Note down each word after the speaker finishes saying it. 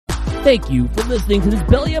Thank you for listening to this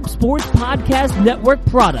Belly Up Sports Podcast Network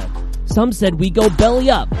product. Some said we go belly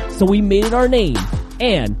up, so we made it our name,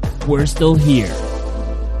 and we're still here.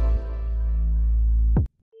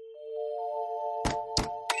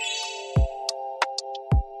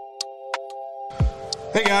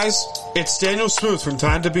 Hey guys, it's Daniel Smooth from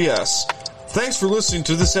Time to BS. Thanks for listening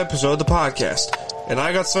to this episode of the podcast, and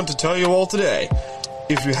I got something to tell you all today.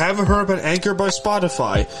 If you haven't heard about Anchor by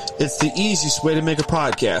Spotify, it's the easiest way to make a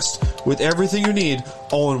podcast, with everything you need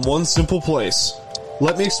all in one simple place.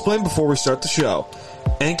 Let me explain before we start the show.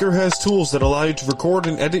 Anchor has tools that allow you to record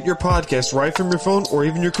and edit your podcast right from your phone or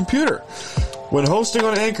even your computer. When hosting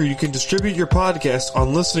on Anchor, you can distribute your podcast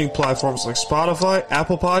on listening platforms like Spotify,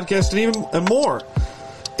 Apple Podcasts, and more.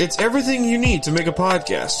 It's everything you need to make a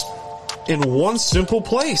podcast in one simple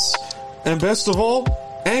place. And best of all,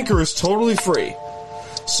 Anchor is totally free.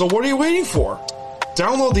 So what are you waiting for?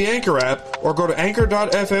 Download the Anchor app or go to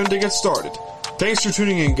anchor.fm to get started. Thanks for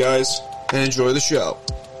tuning in, guys, and enjoy the show.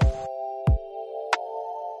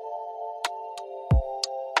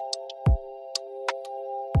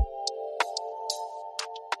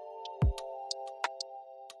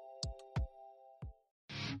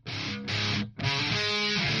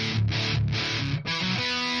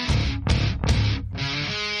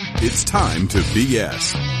 It's time to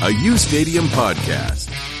BS, a U Stadium podcast.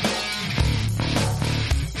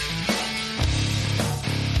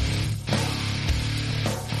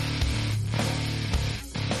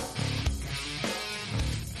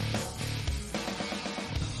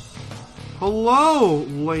 Hello,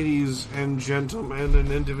 ladies and gentlemen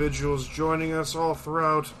and individuals joining us all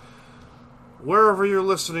throughout wherever you're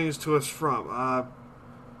listening to us from.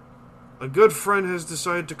 A good friend has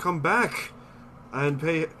decided to come back and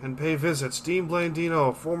pay visits. Dean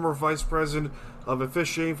Blandino, former vice president of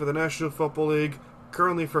officiating for the National Football League,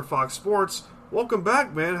 currently for Fox Sports. Welcome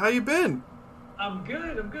back, man. How you been? I'm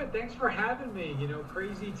good. Thanks for having me. You know,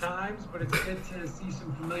 crazy times, but it's good to see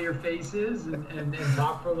some familiar faces and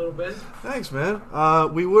talk for a little bit. Thanks, man.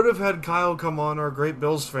 We would have had Kyle come on, our great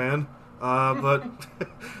Bills fan, but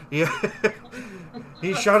yeah,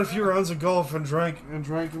 he shot a few rounds of golf and drank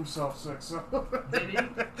himself sick. So. Did he?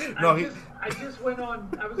 No, I just went on.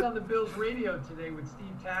 I was on the Bills radio today with Steve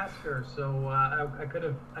Tasker, so I could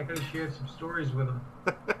have shared some stories with him.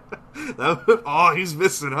 He's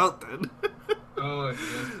missing out then.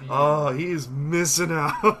 He's missing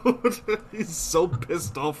out. He's so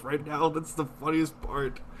pissed off right now. That's the funniest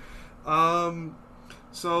part.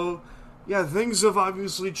 So, yeah, things have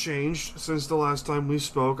obviously changed since the last time we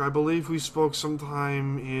spoke. I believe we spoke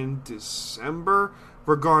sometime in December.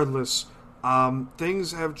 Regardless,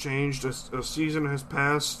 things have changed. A season has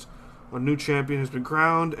passed. A new champion has been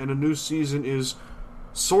crowned, and a new season is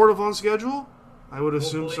sort of on schedule. I would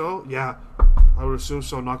assume so. Yeah, I would assume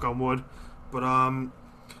so. Knock on wood. But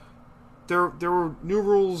there were new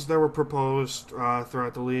rules that were proposed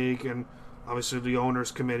throughout the league, and obviously the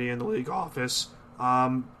owners' committee and the league office.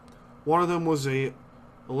 One of them was a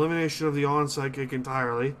elimination of the onside kick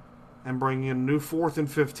entirely, and bringing in a new 4th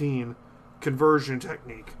and 15 conversion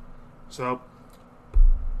technique. So,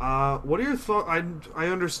 what are your thoughts? I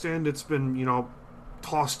understand it's been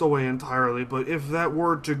tossed away entirely, but if that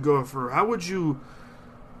were to go through, how would you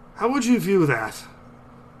view that?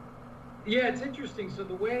 Yeah, it's interesting. So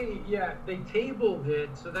the way, they tabled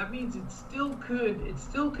it, so that means it still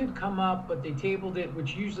could come up, but they tabled it,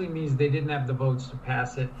 which usually means they didn't have the votes to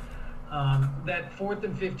pass it. That 4th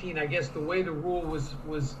and 15, I guess the way the rule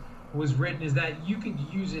was written is that you could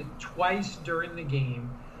use it twice during the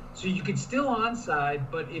game. So you could still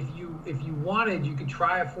onside, but if you wanted, you could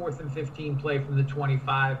try a 4th and 15 play from the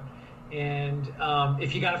 25, and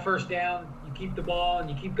if you got a first down, you keep the ball and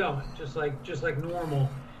you keep going, just like normal.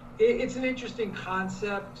 It's an interesting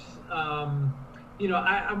concept. I'm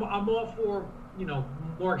all for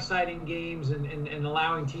more exciting games and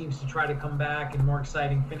allowing teams to try to come back and more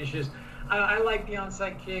exciting finishes. I like the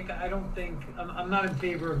onside kick. I'm not in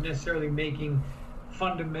favor of necessarily making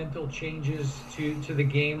fundamental changes to the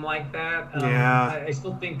game like that. I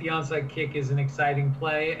still think the onside kick is an exciting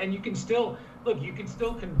play, and you can still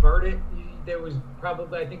convert it. There was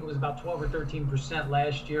probably, I think it was about 12 or 13%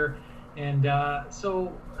 last year. And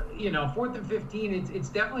so, 4th and 15, it's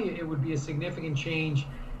definitely, it would be a significant change.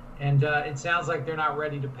 And it sounds like they're not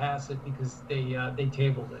ready to pass it because they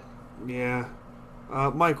tabled it. Yeah.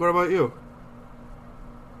 Mike, what about you?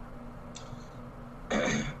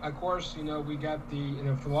 Of course, we got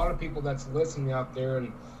for a lot of people that's listening out there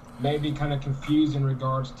and maybe kind of confused in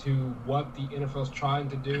regards to what the NFL is trying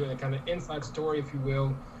to do and a kind of inside story, if you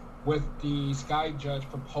will, with the Sky Judge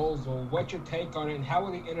proposal. What's your take on it, and how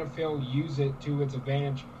will the NFL use it to its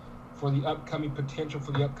advantage for the upcoming potential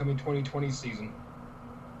for the upcoming 2020 season?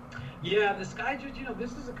 Yeah, the Sky Judge,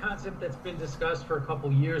 this is a concept that's been discussed for a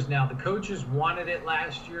couple years now. The coaches wanted it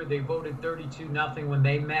last year. They voted 32-0 when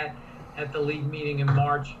they met at the league meeting in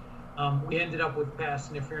March. We ended up with pass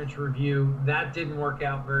interference review. That didn't work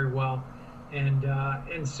out very well.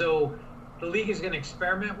 And so the league is going to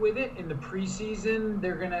experiment with it in the preseason.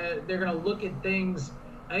 They're gonna look at things.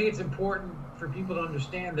 I think it's important for people to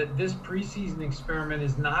understand that this preseason experiment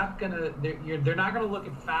is not gonna. They're not gonna look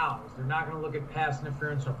at fouls. They're not gonna look at pass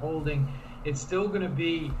interference or holding. It's still gonna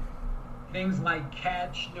be things like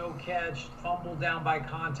catch, no catch, fumble down by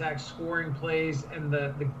contact, scoring plays, and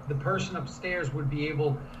the person upstairs would be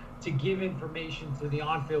able to give information to the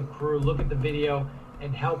on-field crew, look at the video,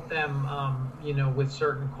 and help them, with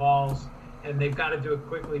certain calls. And they've got to do it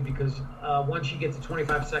quickly because once you get to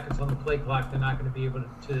 25 seconds on the play clock, they're not going to be able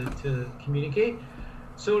to communicate.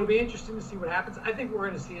 So it'll be interesting to see what happens. I think we're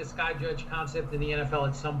going to see a Sky Judge concept in the NFL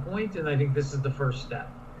at some point, and I think this is the first step.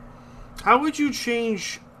 How would you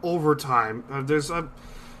change overtime? There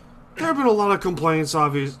have been a lot of complaints,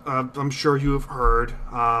 obviously. I'm sure you have heard.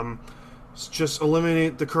 Just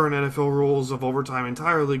eliminate the current NFL rules of overtime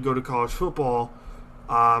entirely, go to college football.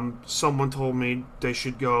 Someone told me they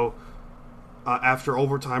should go after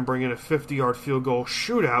overtime, bring in a 50-yard field goal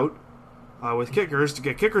shootout with kickers to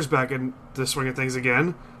get kickers back in the swing of things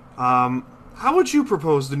again. How would you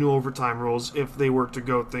propose the new overtime rules if they were to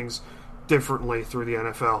go things differently through the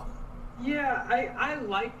NFL? Yeah, I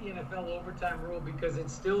like the NFL overtime rule because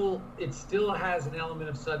it still has an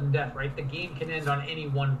element of sudden death, right? The game can end on any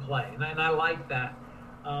one play, and I like that.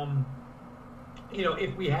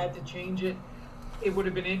 If we had to change it, it would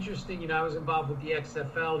have been interesting. I was involved with the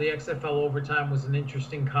XFL. The XFL overtime was an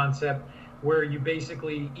interesting concept where you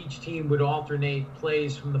basically each team would alternate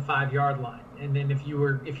plays from the 5-yard line, and then if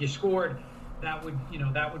you scored, that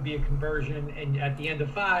would be a conversion, and at the end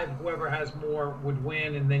of 5, whoever has more would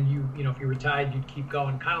win, and then if you were tied, you'd keep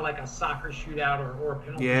going, kind of like a soccer shootout or a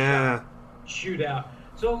penalty shootout.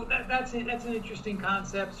 So that's an interesting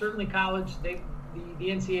concept. Certainly, college, the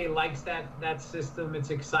NCAA likes that system.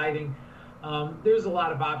 It's exciting. There's a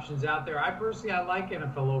lot of options out there. I like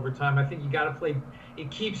NFL overtime. I think you got to play.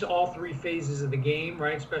 It keeps all 3 phases of the game,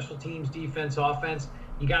 right? Special teams, defense, offense.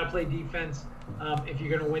 You got to play defense if you're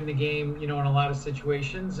going to win the game, in a lot of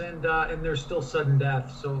situations, and there's still sudden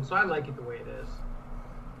death. So I like it the way it is.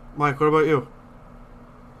 Mike, what about you?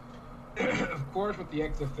 Of course, with the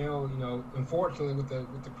XFL, unfortunately with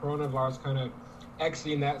the coronavirus kind of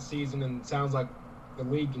exiting that season, and it sounds like the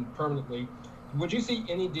league permanently. Would you see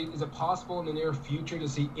is it possible in the near future to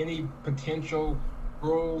see any potential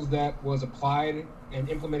rules that was applied and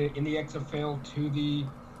implemented in the XFL to the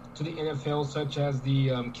NFL, such as the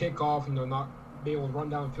kickoff, not be able to run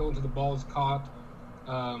down the field until the ball is caught,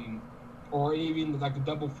 or even like the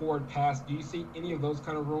double forward pass? Do you see any of those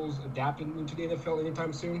kind of rules adapted into the NFL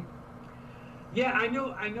anytime soon? Yeah, I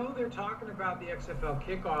know they're talking about the XFL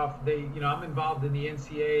kickoff. I'm involved in the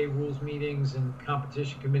NCAA rules meetings and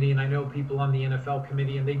competition committee, and I know people on the NFL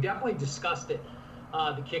committee, and they definitely discussed it,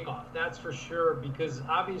 the kickoff. That's for sure, because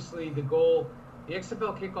obviously the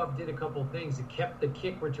XFL kickoff did a couple of things. It kept the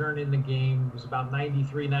kick return in the game. It was about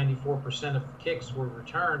 94% of kicks were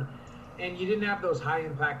returned, and you didn't have those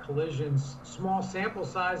high-impact collisions. Small sample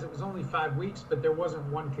size, it was only 5 weeks, but there wasn't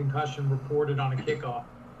one concussion reported on a kickoff.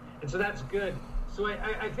 And so that's good. So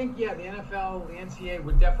I think, the NFL, the NCAA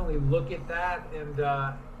would definitely look at that. And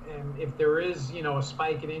if there is, a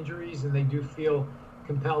spike in injuries and they do feel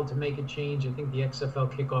compelled to make a change, I think the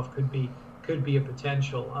XFL kickoff could be a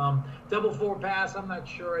potential. Double forward pass, I'm not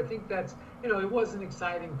sure. I think that's, it was an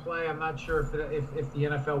exciting play. I'm not sure if the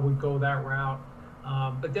NFL would go that route.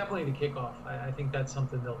 But definitely the kickoff. I think that's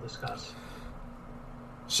something they'll discuss.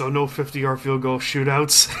 So no 50-yard field goal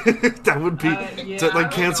shootouts. That would be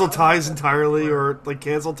cancel ties entirely, or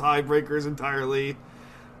cancel tiebreakers entirely.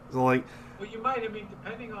 So well, you might.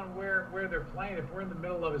 Depending on where they're playing. If we're in the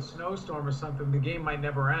middle of a snowstorm or something, the game might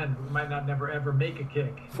never end. We might not never ever make a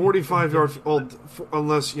kick. 45-yard,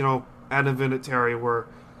 unless Adam Vinatieri were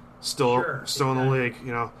still in the league.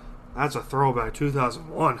 That's a throwback.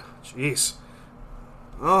 2001. Jeez.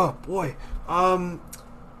 Oh boy.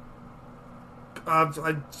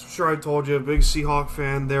 I'm sure I told you, a big Seahawk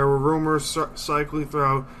fan. There were rumors cycling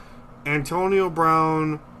throughout Antonio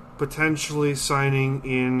Brown potentially signing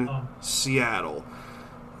in Seattle.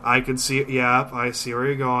 I could see it. Yeah, I see where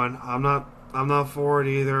you're going. I'm not for it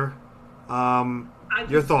either.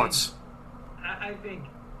 Your thoughts? I think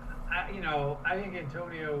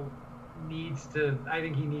Antonio needs to. I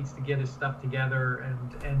think he needs to get his stuff together,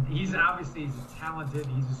 and he's a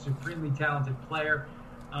supremely talented player.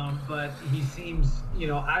 But he seems,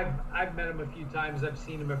 I've met him a few times. I've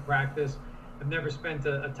seen him at practice. I've never spent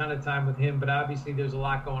a ton of time with him, but obviously there's a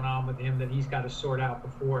lot going on with him that he's got to sort out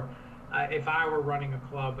before. If I were running a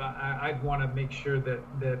club, I'd want to make sure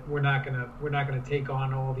that we're not gonna take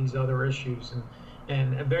on all these other issues.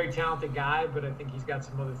 And a very talented guy, but I think he's got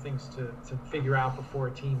some other things to figure out before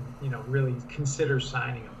a team, really considers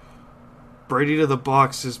signing him. Brady to the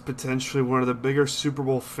Bucs is potentially one of the bigger Super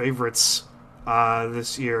Bowl favorites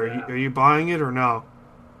this year. Yeah. Are you buying it or no?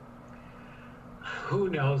 Who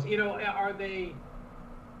knows? Are they?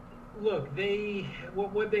 Look,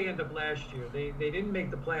 what they end up last year? They didn't make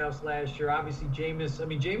the playoffs last year. Obviously,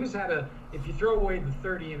 Jameis had if you throw away the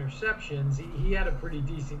 30 interceptions, he had a pretty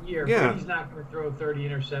decent year. Yeah. Brady's not going to throw 30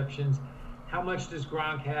 interceptions. How much does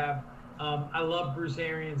Gronk have? I love Bruce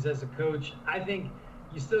Arians as a coach. I think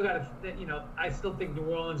you still got to, I still think New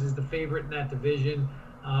Orleans is the favorite in that division.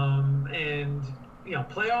 And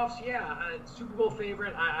playoffs, Super Bowl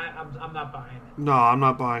favorite. I'm not buying it. No, I'm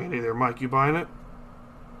not buying it either. Mike, you buying it?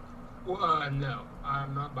 Well, no,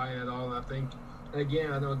 I'm not buying it at all. I think, and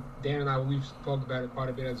again, I know Dan and I, we've spoken about it quite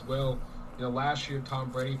a bit as well. Last year, Tom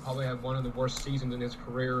Brady probably had one of the worst seasons in his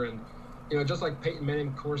career. And, just like Peyton Manning,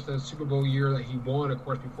 of course, the Super Bowl year that he won, of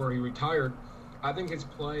course, before he retired, I think his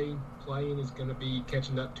playing is going to be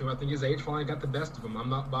catching up to him. I think his age finally got the best of him. I'm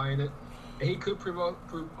not buying it. And he could prove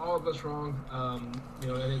all of us wrong,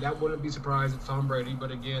 and that wouldn't be surprised at Tom Brady. But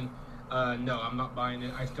again, no, I'm not buying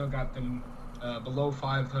it. I still got them below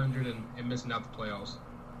 500 and missing out the playoffs.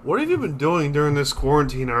 What have you been doing during this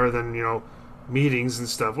quarantine other than, meetings and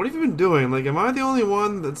stuff? What have you been doing? Like, am I the only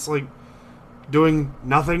one that's, like, doing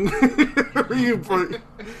nothing? Are you,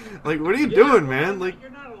 like, what are you doing, man? Like,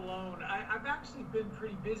 you're not alone. I've actually been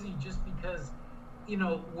pretty busy just because,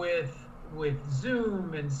 with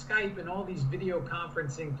Zoom and Skype and all these video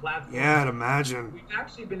conferencing platforms. Yeah, I'd imagine. We've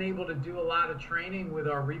actually been able to do a lot of training with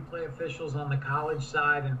our replay officials on the college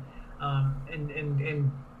side,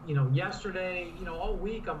 and yesterday, all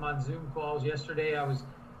week I'm on Zoom calls. Yesterday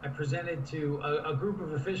I presented to a group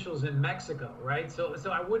of officials in Mexico, right? So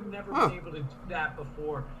I would never been able to do that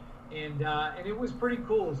before, and it was pretty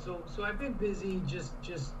cool. So I've been busy just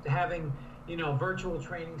having virtual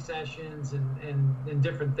training sessions and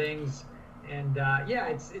different things. And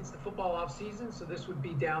it's the football off season, so this would be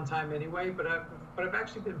downtime anyway. But I've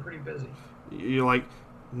actually been pretty busy. You like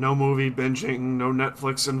no movie binging, no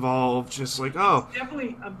Netflix involved, just like I'm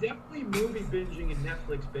definitely movie binging and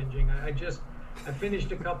Netflix binging. I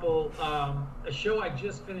finished a couple. A show I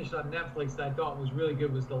just finished on Netflix that I thought was really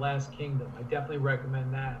good was The Last Kingdom. I definitely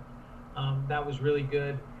recommend that. That was really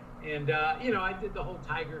good. And, I did the whole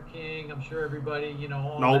Tiger King. I'm sure everybody,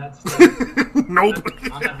 all that stuff. Nope.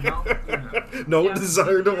 No Yeah,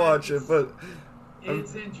 desire to watch it, but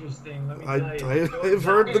it's interesting. Let me tell you. I've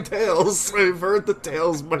heard the tales. I've heard the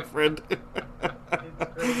tales, my friend.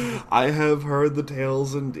 It's crazy. I have heard the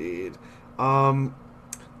tales indeed.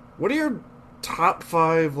 What are your top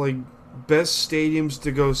 5 best stadiums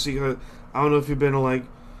to go see? I don't know if you've been to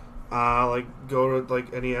go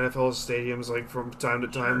to any NFL stadiums from time to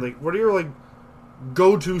time. What are your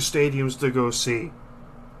go-to stadiums to go see?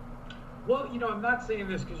 Well, I'm not saying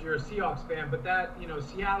this because you're a Seahawks fan, but that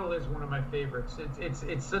Seattle is one of my favorites.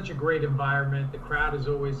 It's such a great environment. The crowd is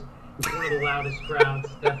always one of the loudest crowds,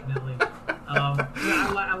 definitely.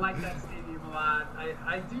 I like that stadium a lot.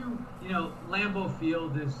 I do. Lambeau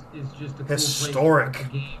Field is just a cool historic place to watch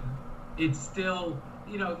a game. It's still,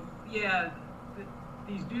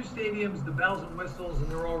 these new stadiums, the bells and whistles, and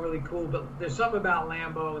they're all really cool. But there's something about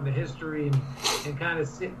Lambeau and the history and kind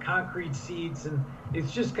of concrete seats, and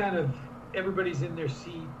it's just kind of everybody's in their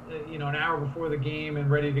seat, an hour before the game and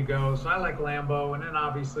ready to go. So I like Lambeau, and then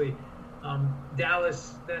obviously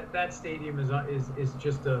Dallas. That stadium is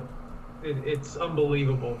just it's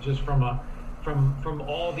unbelievable, just from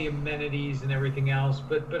all the amenities and everything else.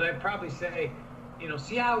 But I'd probably say,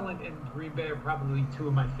 Seattle and Green Bay are probably 2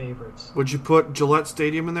 of my favorites. Would you put Gillette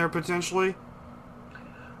Stadium in there potentially?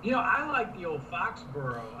 I like the old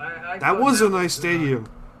Foxborough. That was a nice stadium.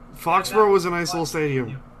 Foxborough was a nice little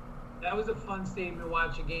stadium. That was a fun stadium to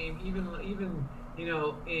watch a game. Even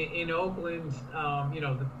in Oakland,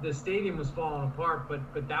 the stadium was falling apart,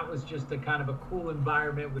 but that was just a kind of a cool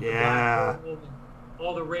environment with the black gold,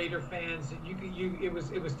 all the Raider fans.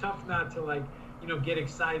 It was tough not to get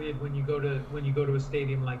excited when you go to a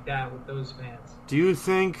stadium like that with those fans. Do you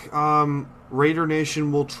think Raider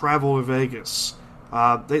Nation will travel to Vegas?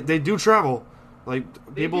 They do travel.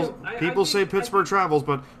 People say Pittsburgh travels,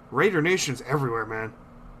 but Raider Nation's everywhere, man.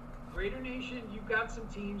 Raider Nation, you've got some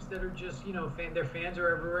teams that are just their fans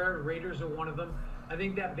are everywhere. Raiders are one of them. I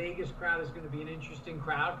think that Vegas crowd is going to be an interesting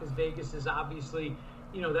crowd because Vegas is obviously,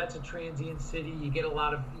 that's a transient city. You get a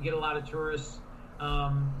lot of tourists,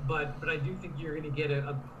 but I do think you're going to get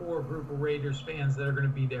a core group of Raiders fans that are going to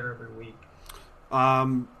be there every week.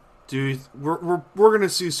 Dude, we're going to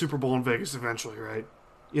see Super Bowl in Vegas eventually, right?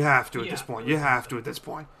 You have to at this point. You have to at this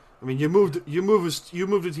point. I mean, you moved a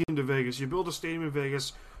team to Vegas. You build a stadium in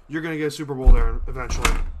Vegas. You're going to get a Super Bowl there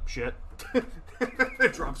eventually. Shit. They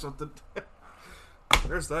dropped something.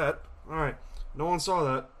 There's that. All right. No one saw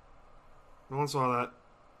that.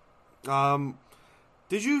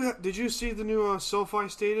 Did you see the new SoFi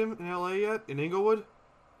Stadium in LA yet? In Inglewood?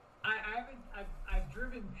 I haven't. I've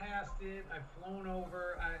driven past it. I've flown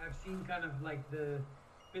over. I've seen kind of like the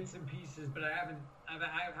bits and pieces, but I haven't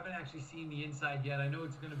actually seen the inside yet. I know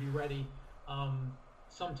it's going to be ready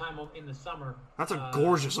sometime in the summer. That's a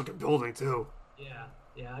gorgeous looking building too. Yeah.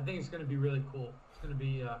 I think it's going to be really cool. It's going to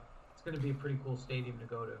be a pretty cool stadium to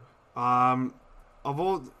go to. Of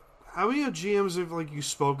all, how many GMs have you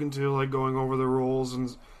spoken to, like going over the rules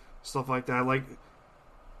and stuff like that? Like,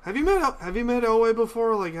 have you met Elway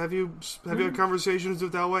before? Like, have you had conversations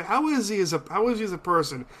with Elway? How is he as a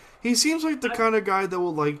person? He seems like the kind of guy that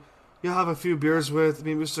will you'll have a few beers with,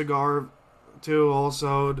 maybe a cigar too.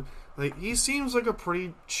 Also, like he seems like a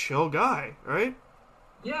pretty chill guy, right?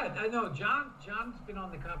 Yeah, I know. John's been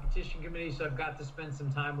on the competition committee, so I've got to spend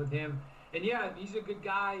some time with him. And yeah, he's a good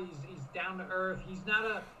guy. He's down to earth. He's not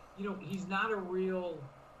a real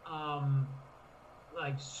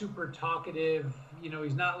super talkative.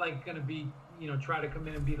 He's not going to be try to come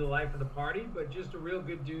in and be the life of the party, but just a real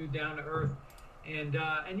good dude, down to earth. And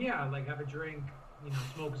yeah, have a drink,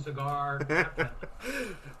 smoke a cigar.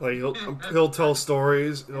 He'll tell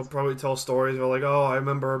stories. He'll probably tell stories about I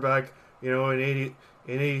remember back in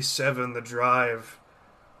 '87 the drive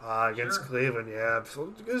against Cleveland. Yeah,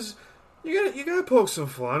 because you gotta poke some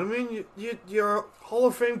fun. I mean, you're a Hall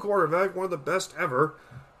of Fame quarterback, one of the best ever.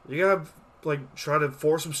 You gotta try to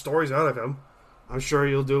force some stories out of him. I'm sure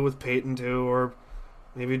you'll do it with Peyton too, or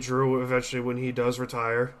maybe Drew eventually when he does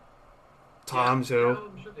retire. Tom too.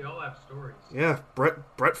 I'm sure they all have stories. Yeah,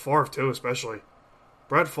 Brett Favre too, especially.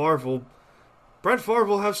 Brett Favre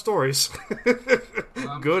will have stories,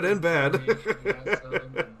 good and bad.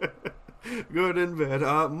 Good and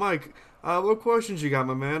bad. Mike, what questions you got,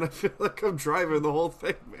 my man? I feel like I'm driving the whole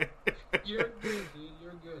thing, man. You're good, dude.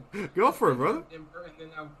 You're good. Go for it, brother. Denver,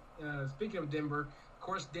 and then speaking of Denver, of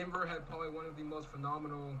course, Denver had probably one of the most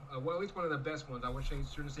phenomenal, at least one of the best ones. I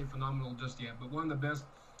shouldn't say phenomenal just yet, but one of the best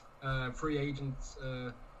free agents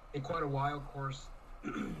in quite a while. Of course,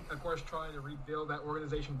 trying to rebuild that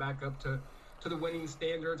organization back up to the winning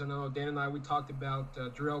standards. I know Dan and I, we talked about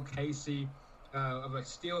Jurrell Casey, of a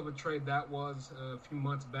steal of a trade that was a few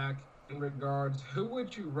months back. In regards, who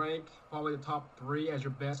would you rank probably the top three as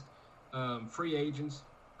your best free agents,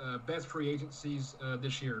 best free agencies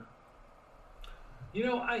this year?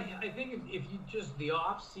 I think if you just the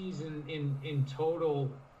off season in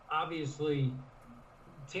total, obviously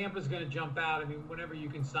Tampa's going to jump out. I mean, whenever you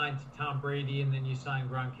can sign to Tom Brady and then you sign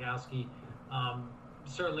Gronkowski,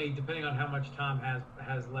 certainly depending on how much Tom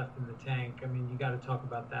has left in the tank, I mean, you got to talk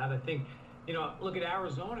about that. I think, look at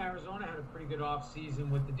Arizona. Arizona had a pretty good off season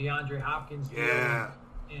with the DeAndre Hopkins deal. Yeah.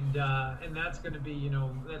 And that's going to be, an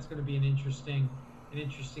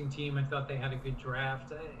interesting team. I thought they had a good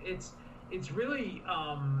draft. It's really,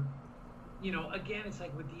 again, it's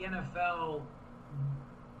like with the NFL,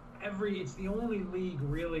 it's the only league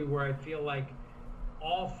really where I feel like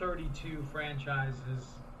all 32 franchises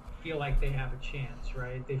feel like they have a chance,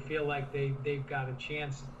 right? They feel like they've got a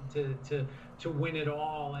chance to win it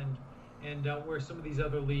all, and where some of these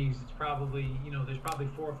other leagues, it's probably, there's probably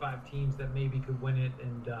 4 or 5 teams that maybe could win it,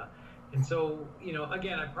 and so,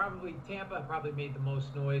 again, Tampa probably made the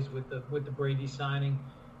most noise with the Brady signing,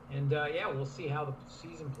 and yeah, we'll see how the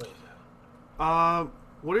season plays out.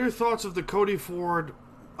 What are your thoughts of the Cody Ford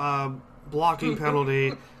blocking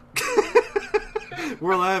penalty?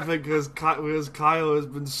 We're laughing because Kyle has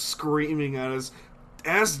been screaming at us.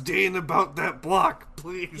 Ask Dane about that block,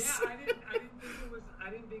 please. Yeah, I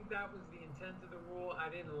didn't think that was the intent of the rule. I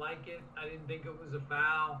didn't like it. I didn't think it was a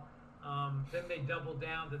foul. Then they doubled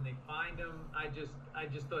down. Then they fined him. I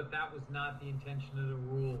just thought that was not the intention of the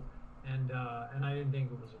rule, and I didn't think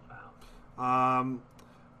it was a foul.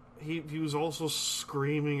 He was also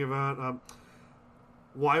screaming about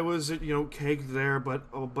why was it caked there, but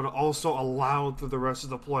also allowed through the rest of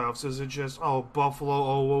the playoffs? Is it just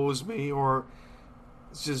Buffalo? Woe is me, or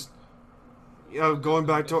it's just going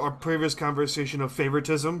back to our previous conversation of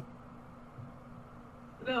favoritism?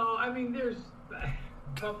 No, I mean there's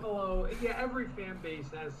Buffalo. Yeah, every fan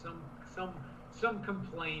base has some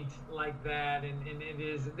complaint like that, and it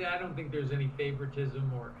is. I don't think there's any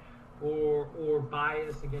favoritism or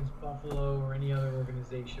bias against Buffalo or any other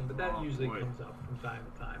organization, but that usually comes up from time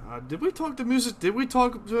to time. Did we talk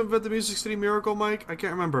about the Music City Miracle, Mike? I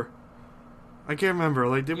can't remember.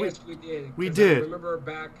 Like, did we? Yes, we did. We did. I remember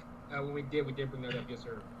back when we did bring that up. Yes,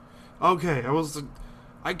 sir. Okay,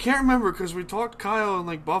 I can't remember because we talked Kyle and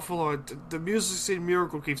like Buffalo. The Music City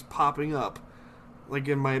Miracle keeps popping up, like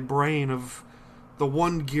in my brain of the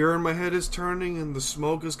one gear in my head is turning and the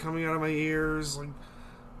smoke is coming out of my ears. Like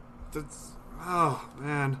that's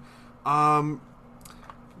man.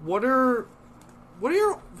 What are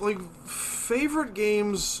your like favorite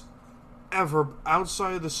games ever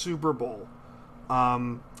outside of the Super Bowl?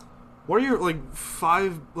 What are your like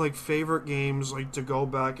 5 like favorite games like to go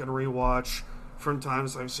back and rewatch from time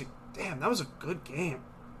to time? See, damn, that was a good game.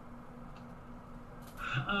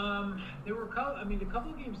 There were a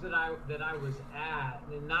couple of games that I was at,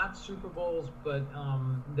 and not Super Bowls, but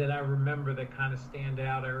that I remember that kind of stand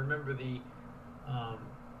out. I remember the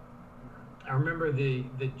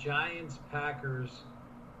Giants Packers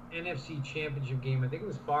NFC Championship game. I think it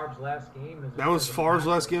was Favre's last game. That was Favre's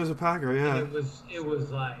last game as a Packer. Yeah, and it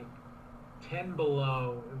was like 10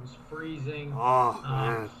 below. It was freezing. Oh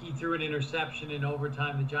man! He threw an interception in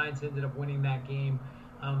overtime. The Giants ended up winning that game.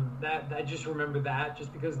 That I just remember that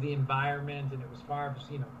just because of the environment, and it was Favre's.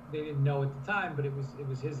 They didn't know at the time, but it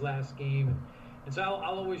was his last game, and so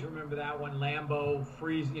I'll always remember that one. Lambeau,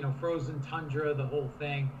 frozen tundra, the whole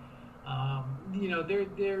thing.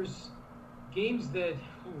 There's games that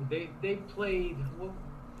they've played. Well,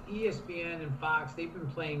 ESPN and Fox, they've been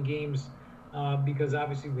playing games because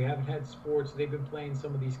obviously we haven't had sports. They've been playing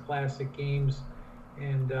some of these classic games,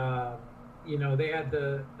 and they had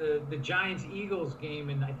the Giants-Eagles game,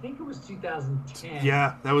 and I think it was 2010.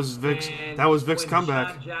 Yeah, that was Vic's. That was Vic's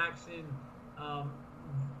comeback. Deshaun Jackson,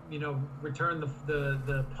 returned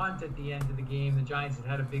the punt at the end of the game. The Giants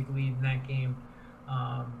had a big lead in that game.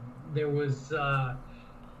 There was, I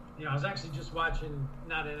was actually just watching,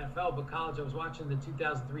 not NFL, but college. I was watching the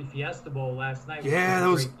 2003 Fiesta Bowl last night. Yeah, that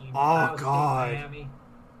was, oh, God. Miami.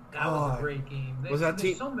 That was a great game. There's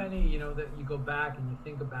so many, that you go back and you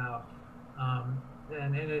think about.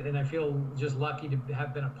 And I feel just lucky to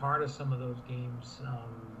have been a part of some of those games.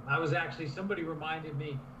 Somebody reminded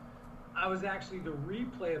me, I was actually the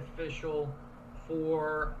replay official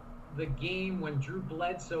for the game when Drew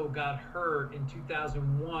Bledsoe got hurt in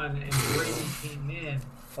 2001 and Brady came in.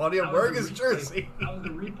 Funny, I'm wearing his jersey. I was the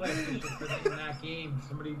replay official for that game.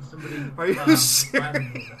 Somebody. Are you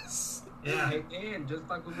serious? Yeah. Hey, Dan, just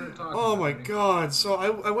like we were talking Oh, about. my God. So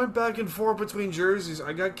I went back and forth between jerseys.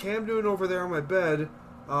 I got Cam Newton over there on my bed.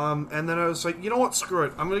 And then I was like, you know what? Screw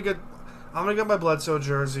it. I'm gonna get my Bledsoe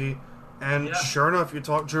jersey. And sure enough, you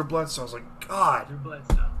talk Drew Bledsoe. I was like, God. Drew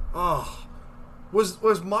Bledsoe. Oh.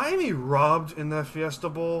 Was Miami robbed in that Fiesta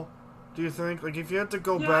Bowl? Do you think? Like, if you had to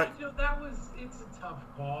go back... it's a tough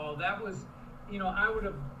call. That was, I would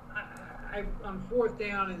have... on 4th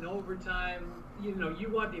down in overtime, you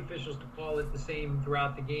want the officials to call it the same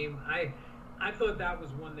throughout the game. I thought that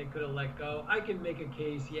was one they could have let go. I can make a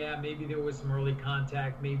case, maybe there was some early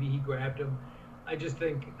contact. Maybe he grabbed him. I just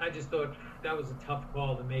thought that was a tough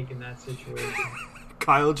call to make in that situation.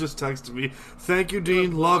 Kyle just texted me, "Thank you,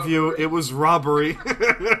 Dean. Love you. It was robbery."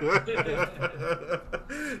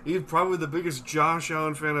 He's probably the biggest Josh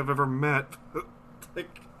Allen fan I've ever met. Well,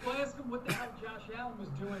 ask him what the hell Josh Allen was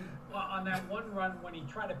doing on that one run when he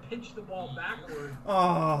tried to pitch the ball backward.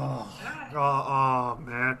 Oh,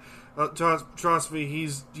 man. Trust me,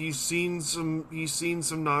 he's seen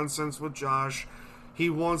some nonsense with Josh. He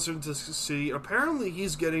wants him to succeed. Apparently,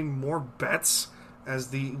 he's getting more bets as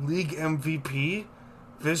the league MVP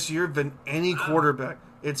this year than any quarterback.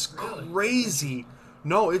 It's crazy.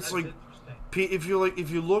 No, it's like if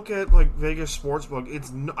you look at like Vegas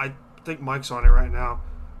Sportsbook, I think Mike's on it right now.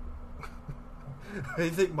 I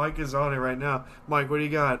think Mike is on it right now. Mike, what do you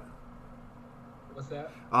got? What's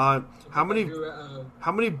that? How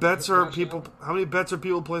many bets are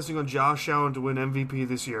people placing on Josh Allen to win MVP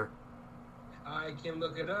this year? I can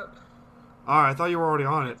look it up. All right, I thought you were already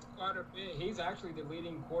on it. It's quite a bit. He's actually the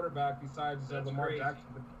leading quarterback besides Lamar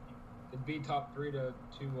Jackson to be top 3 to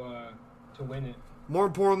win it. More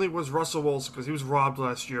importantly, was Russell Wilson because he was robbed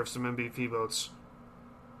last year of some MVP votes.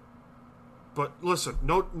 But listen,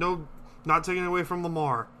 no, not taking away from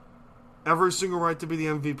Lamar. Every single right to be the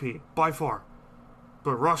MVP by far.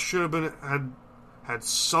 But Russ should have had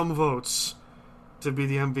some votes to be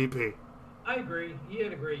the MVP. I agree. He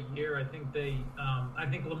had a great year. I think I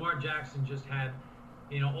think Lamar Jackson just had,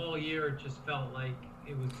 all year it just felt like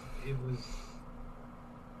it was.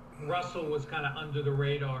 Russell was kind of under the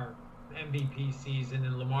radar MVP season,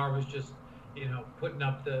 and Lamar was just, putting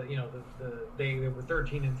up they were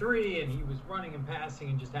 13-3, and he was running and passing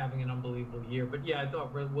and just having an unbelievable year. But yeah, I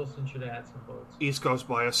thought Wilson should have had some votes. East Coast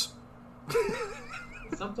bias.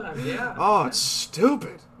 Sometimes, yeah. Oh, it's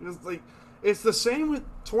stupid. It's the same with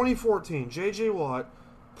 2014. J.J. Watt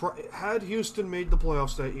had Houston made the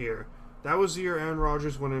playoffs that year. That was the year Aaron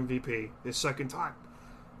Rodgers won MVP, his second time.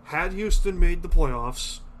 Had Houston made the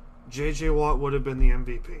playoffs, J.J. Watt would have been the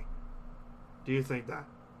MVP. Do you think that?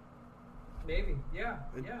 Maybe, yeah.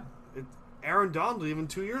 Aaron Donald, even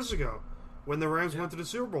 2 years ago, when the Rams went to the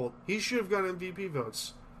Super Bowl, he should have got MVP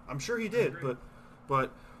votes. I'm sure he did,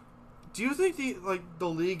 but do you think the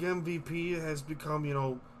league MVP has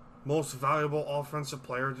become, most valuable offensive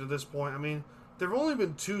player to this point? I mean, there have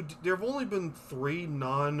only been 3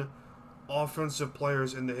 non-offensive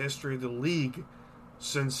players in the history of the league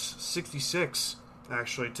since '66,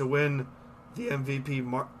 actually, to win the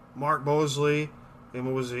MVP. Mark Mosley, and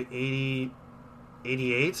what was it,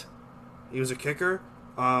 88? He was a kicker.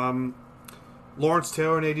 Lawrence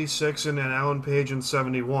Taylor in '86, and then Alan Page in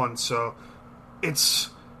 '71. So it's.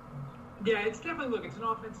 Yeah, it's definitely, it's an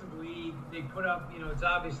offensive league. They put up, it's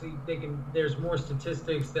obviously there's more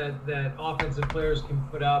statistics that offensive players can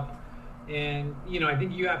put up. And, I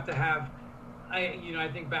think you have to have, I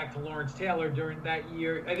think back to Lawrence Taylor during that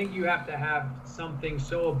year, I think you have to have something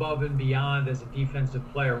so above and beyond as a defensive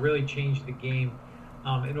player, really change the game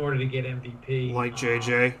in order to get MVP. Like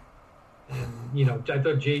JJ. And, I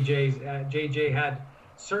thought JJ had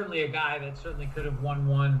certainly a guy that certainly could have won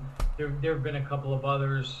one. There have been a couple of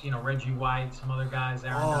others, Reggie White, some other guys,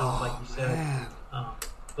 Aaron Donald, like you said.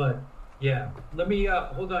 But yeah, let me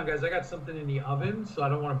hold on, guys. I got something in the oven, so I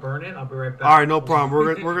don't want to burn it. I'll be right back. All right, no problem.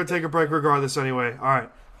 We're gonna take a break regardless, anyway. All right.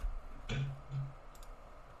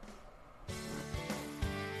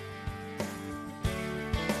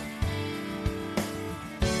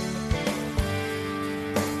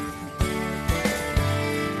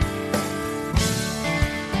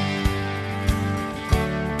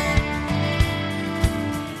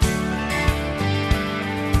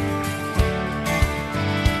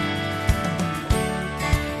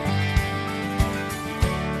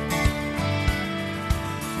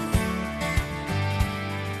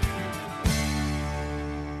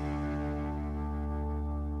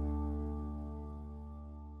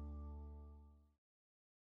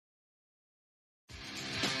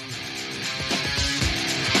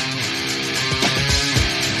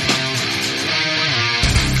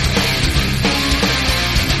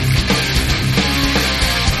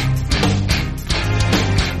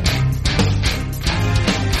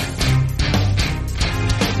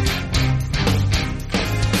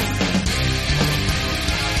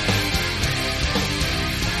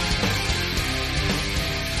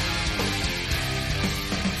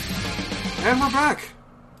 And we're back.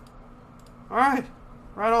 All right.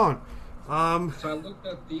 Right on. So I looked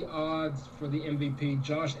at the odds for the MVP.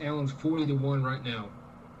 Josh Allen's 40-1 right now.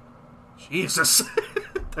 Jesus.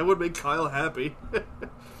 That would make Kyle happy.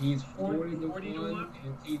 He's 40-1,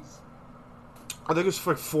 and he's... I think it's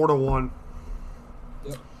like 4-1.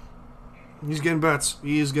 Yep. He's getting bets.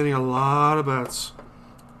 He is getting a lot of bets.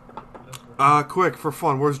 Quick, for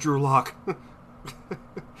fun, where's Drew Lock?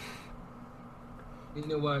 You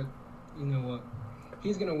know what?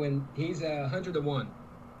 He's going to win. He's 100-1.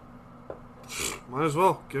 Might as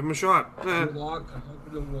well. Give him a shot. Drew Lock,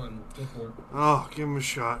 100-1. Go for it. Oh, give him a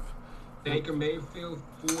shot. Baker Mayfield,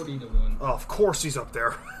 40-1. Oh, of course he's up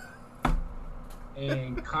there.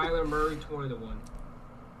 And Kyler Murray, 20-1.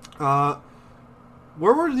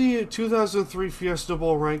 Where were the 2003 Fiesta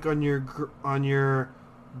Bowl rank on your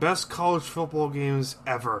best college football games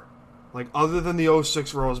ever? Like, other than the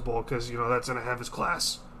 06 Rose Bowl, because, that's going to have his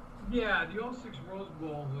class. Yeah, the 06 Rose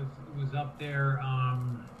Bowl was up there. I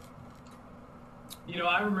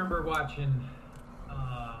remember watching.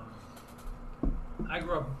 I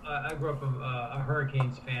grew up a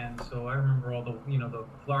Hurricanes fan, so I remember all the the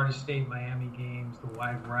Florida State Miami games, the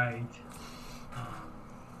wide right.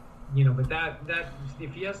 But that the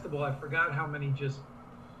Fiesta Bowl, I forgot how many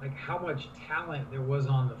how much talent there was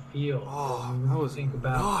on the field. Oh, that was think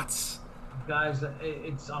about nuts. Guys,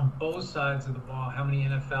 it's on both sides of the ball. How many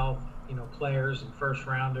NFL players and first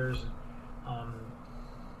rounders,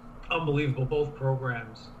 unbelievable, both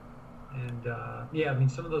programs. And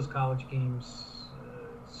some of those college games.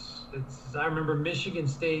 I remember Michigan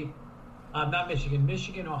State,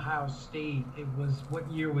 Michigan Ohio State. It was, what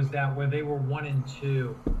year was that? Where they were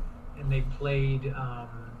 1-2, and they played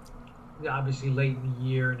obviously late in the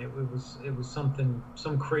year, and it was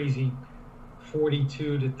some crazy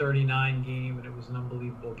 42-39 game, and it was an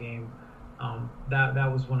unbelievable game.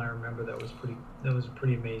 That was one I remember. That was a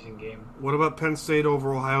pretty amazing game. What about Penn State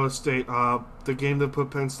over Ohio State? The game that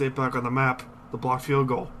put Penn State back on the map, the blocked field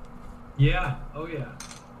goal. Yeah. Oh yeah.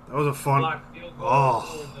 That was a fun. Blocked field goal.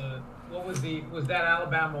 Oh. Was that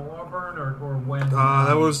Alabama Auburn or when?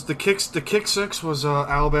 That was the kicks. The kick six was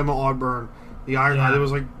Alabama Auburn. It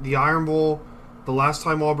was like the Iron Bowl. The last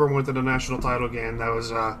time Auburn went to the national title game, that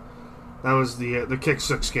was the kick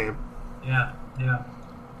six game. Yeah.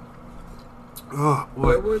 Oh,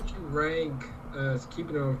 where would you rank?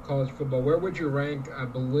 Keeping on college football, where would you rank? I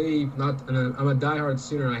believe not. And I'm a diehard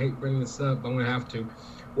Sooner. I hate bringing this up, but I'm going to have to.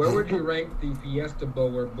 Where would you rank the Fiesta Bowl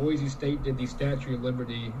where Boise State did the Statue of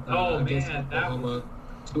Liberty against Oklahoma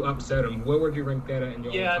to upset them? Where would you rank that at in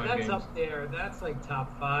your Yeah, all-time that's games? up there. That's like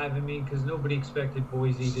top 5. I mean, because nobody expected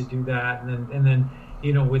Boise to do that, and then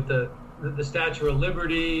with the Statue of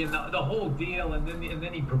Liberty and the whole deal, and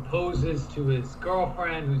then he proposes to his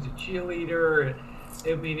girlfriend who's a cheerleader.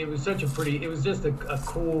 I mean, it was just a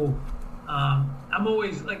cool. I'm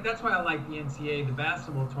always like, that's why I like the NCAA, the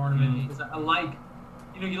basketball tournament, because I like.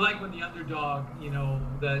 You like when the underdog,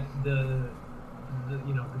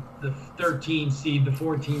 the 13 seed, the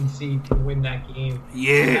 14 seed can win that game.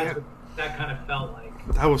 Yeah, that's what that kind of felt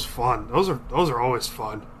like. That was fun. Those are always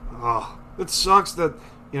fun. It sucks that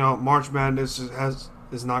March Madness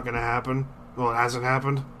is not going to happen. Well, it hasn't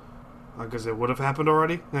happened because it would have happened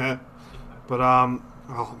already. But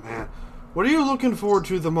oh man, what are you looking forward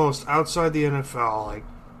to the most outside the NFL, like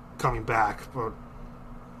coming back? But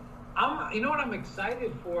You know what I'm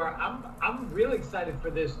excited for? I'm really excited for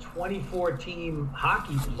this 24-team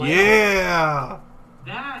hockey playoff. Yeah.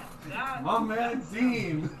 That My man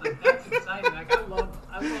Dean. That's exciting. Like I love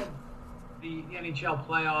the NHL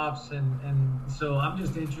playoffs, and so I'm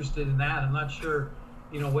just interested in that. I'm not sure,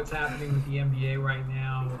 what's happening with the NBA right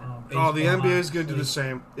now. The NBA is going to do the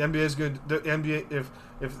same. The NBA is good. The NBA,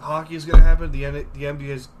 if hockey is going to happen, the NBA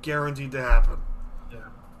is guaranteed to happen.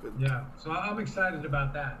 Yeah, so I'm excited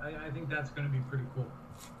about that. I think that's going to be pretty cool.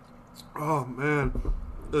 Oh man,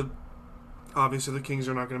 obviously the Kings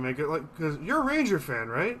are not going to make it. Because you're a Ranger fan,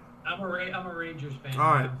 right? I'm a Rangers fan.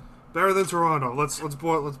 All right, better than Toronto. Let's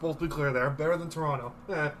both be clear there. Better than Toronto.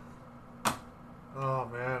 Oh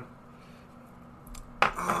man.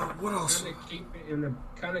 What else? Kind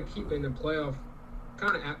of keep in the playoff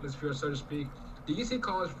kind of atmosphere, so to speak. Do you see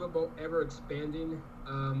college football ever expanding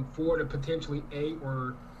 4 to potentially 8,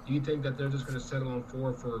 or do you think that they're just going to settle on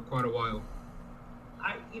 4 for quite a while?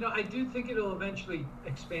 I do think it'll eventually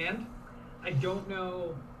expand. I don't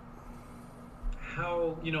know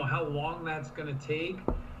how long that's going to take,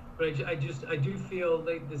 but I do feel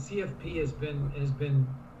like the CFP has been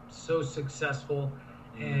so successful,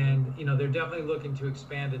 and they're definitely looking to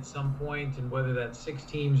expand at some point, and whether that's 6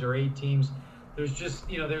 teams or 8 teams, there's just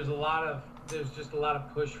there's just a lot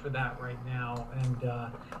of push for that right now, and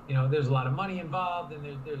there's a lot of money involved, and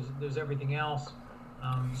there's everything else.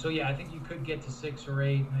 So yeah, I think you could get to 6 or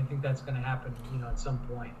 8, and I think that's going to happen, at some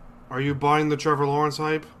point. Are you buying the Trevor Lawrence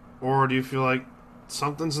hype, or do you feel like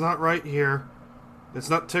something's not right here? It's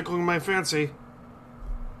not tickling my fancy.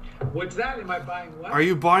 What's that? Am I buying what? Are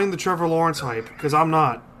you buying the Trevor Lawrence hype? Because I'm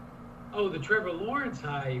not. Oh, the Trevor Lawrence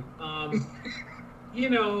hype.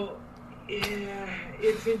 Yeah,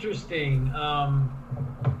 it's interesting. I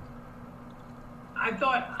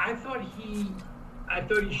thought he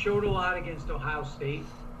showed a lot against Ohio State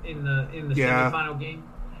in the semifinal game.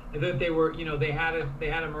 I thought they were, they had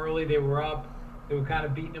him early. They were up. They were kind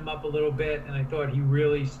of beating him up a little bit, and I thought he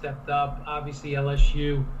really stepped up. Obviously,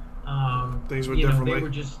 LSU. Things were differently. They were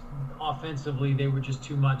just offensively. They were just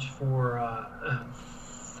too much for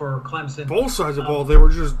Clemson. Both sides of the ball, they were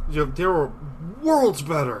just they were worlds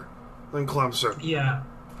better than Clemson. Yeah.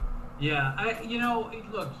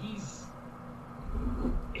 Look,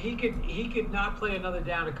 he could not play another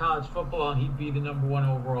down of college football, and he'd be the number 1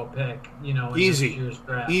 overall pick. In Easy. this year's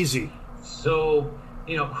draft. Easy. So,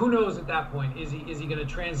 who knows at that point? Is he going to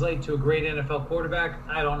translate to a great NFL quarterback?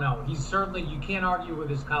 I don't know. He's certainly, you can't argue with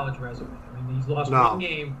his college resume. I mean, he's lost one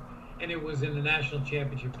game, and it was in the national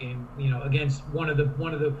championship game. Against one of the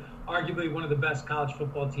arguably one of the best college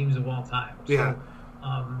football teams of all time. So, yeah.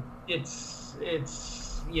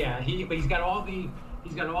 But he's got all the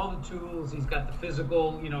tools. He's got the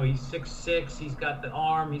physical. He's 6'6". He's got the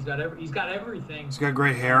arm. He's got everything. He's got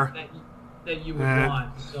great hair that you would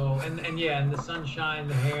want. So and the sunshine,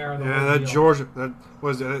 the hair. That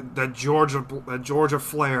Georgia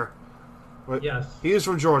flair. But yes, he is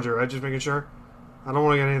from Georgia, right? Just making sure. I don't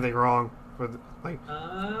want to get anything wrong, but I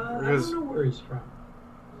don't know where he's from.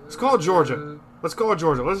 Let's call it Georgia. Let's call it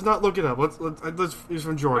Georgia. Let's not look it up. Let's he's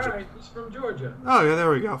from Georgia. All right, he's from Georgia. Oh, yeah,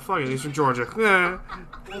 there we go. Fuck it, he's from Georgia. Yeah.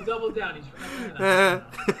 We'll double down. He's from Atlanta.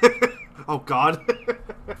 Oh, God.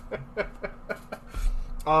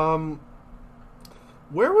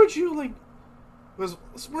 Where would you, like...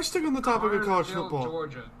 We're sticking on the topic of college Cartersville, football.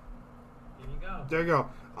 Georgia. There you go. There you go.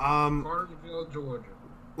 Cartersville, Georgia.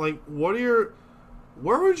 Like, where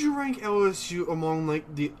would you rank LSU among,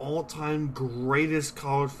 like, the all-time greatest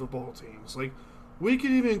college football teams? Like, we could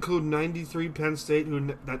even include 93 Penn State,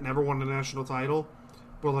 that never won a national title.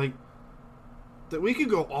 But, like, that we could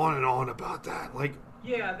go on and on about that. Like,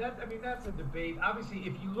 Yeah, that's a debate. Obviously,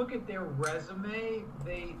 if you look at their resume,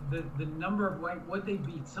 the number of what they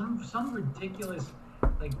beat, some ridiculous,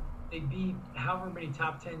 like they beat however many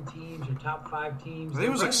top 10 teams or top 5 teams. I think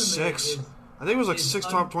it was like 6. I think it was like 6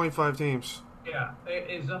 top 25 teams. Yeah, it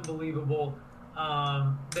is unbelievable.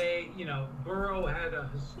 Burrow had a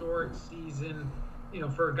historic season.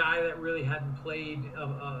 For a guy that really hadn't played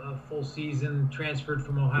a full season, transferred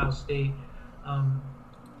from Ohio State. I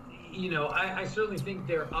certainly think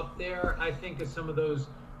they're up there. I think of some of those,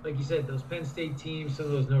 like you said, those Penn State teams, some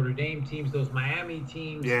of those Notre Dame teams, those Miami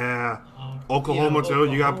teams. Yeah, Oklahoma too.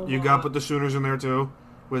 Oklahoma. You got to put the Sooners in there too.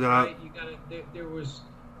 With right, you got to.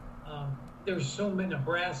 There was so many.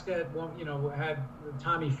 Nebraska, had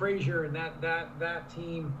Tommy Frazier and that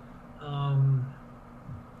team.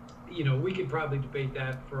 We could probably debate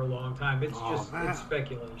that for a long time. It's it's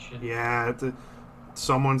speculation. Yeah.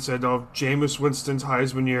 Someone said, Jameis Winston's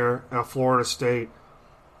Heisman year at Florida State.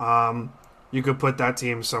 You could put that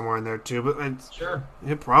team somewhere in there too, but Sure.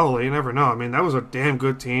 Probably. You never know. I mean, that was a damn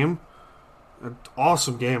good team. An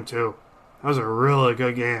awesome game too. That was a really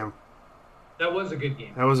good game. That was a good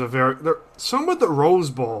game. That was some with the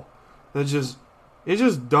Rose Bowl. It just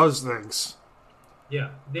does things.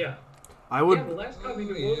 Yeah. I would. Yeah, the last time we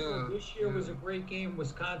did Rose Bowl this year was a great game.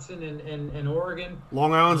 Wisconsin and Oregon.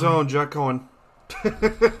 Long Island's own Jack Cohen.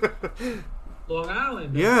 Long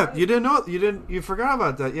Island. Yeah, right. you didn't know. You forgot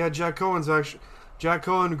about that. Yeah, Jack Cohen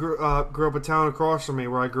grew up a town across from me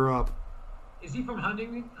where I grew up. Is he from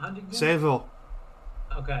Huntington? Sayville.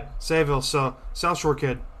 Okay. Sayville, so South Shore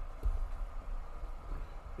kid.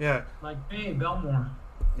 Yeah. Like me, Belmore.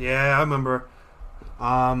 Yeah, I remember.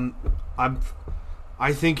 I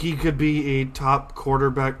think he could be a top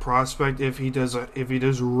quarterback prospect if he does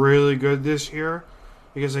really good this year.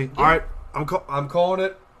 Because all right, I'm calling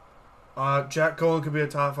it. Jack Cohen could be a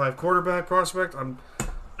top 5 quarterback prospect.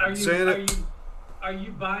 Are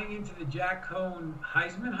you buying into the Jack Cohen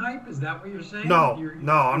Heisman hype? Is that what you're saying? No,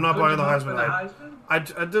 I'm not buying the Heisman hype.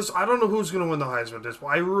 Heisman? I don't know who's going to win the Heisman.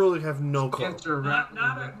 I really have no clue. Not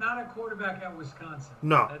a quarterback at Wisconsin.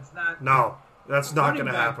 No, that's not. No, that's not going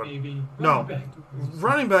to happen. Maybe.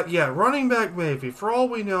 Running back maybe. For all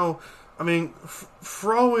we know,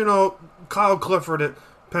 Kyle Clifford at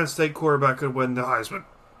Penn State quarterback could win the Heisman.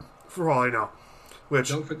 For all I know,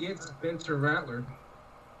 Don't forget Spencer Rattler.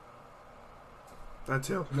 That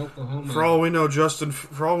too. From Oklahoma. For all we know, Justin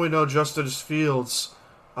Fields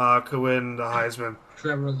could win the Heisman.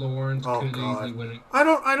 Trevor Lawrence could easily win it. I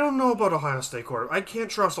don't know about Ohio State quarterbacks. I can't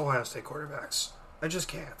trust Ohio State quarterbacks. I just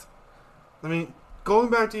can't. Going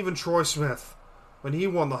back to even Troy Smith when he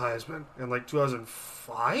won the Heisman in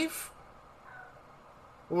 2005.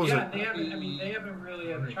 What was it? They haven't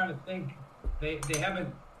really. I'm trying to think. They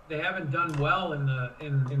haven't done well in the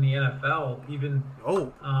NFL. Even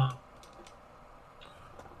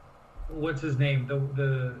what's his name?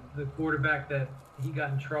 The quarterback that he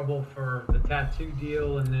got in trouble for the tattoo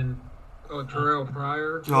deal, and then Terrell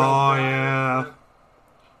Pryor. Yeah.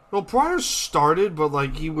 Well, Pryor started, but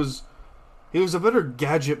he was a better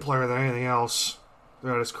gadget player than anything else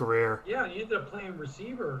throughout his career. Yeah, he ended up playing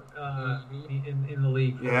receiver in the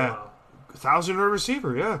league for a while. 1,000-yard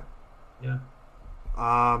receiver. Yeah. Yeah.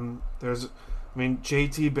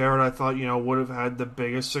 JT Barrett, I thought, would have had the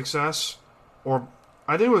biggest success. Or,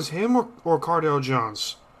 I think it was him or Cardale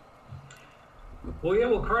Jones. Well,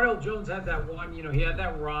 Cardale Jones had that one, he had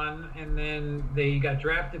that run, and then they got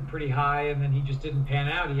drafted pretty high, and then he just didn't pan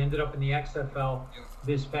out. He ended up in the XFL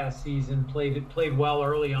this past season, played well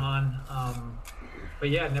early on. But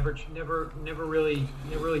yeah, never really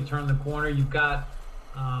turned the corner. You've got,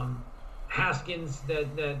 Haskins that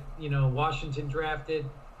Washington drafted,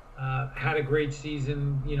 had a great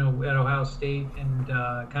season at Ohio State, and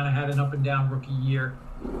kind of had an up and down rookie year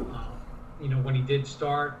when he did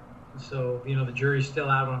start, so the jury's still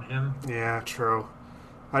out on him. Yeah, true.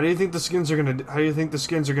 How do you think the Skins are gonna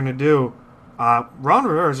do? Ron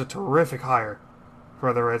Rivera is a terrific hire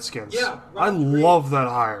for the Redskins. Yeah, I love that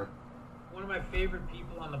hire. One of my favorite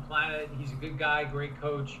people on the planet. He's a good guy, great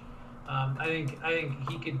coach. I think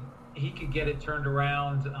he could get it turned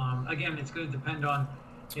around. Again, it's going to depend on,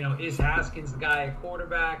 is Haskins the guy at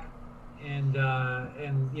quarterback, and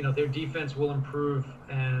their defense will improve,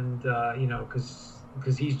 and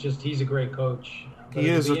because he's a great coach. He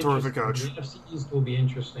is a terrific coach. The NFC East will be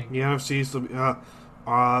interesting. The NFC East will be,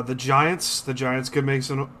 the Giants could make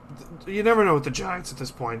some. You never know with the Giants at this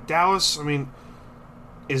point. Dallas, I mean,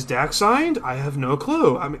 is Dak signed? I have no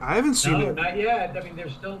clue. I mean, I haven't seen it. No, not yet. I mean, they're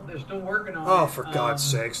still working on it. Oh, for God's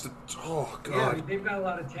sakes! Oh God. Yeah, I mean, they've got a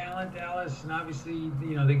lot of talent, Dallas, and obviously,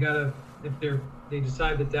 they got to if they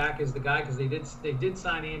decide that Dak is the guy, because they did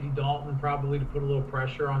sign Andy Dalton probably to put a little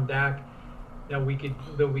pressure on Dak. That we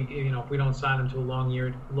if we don't sign him to a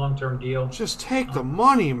long-term deal. Just take the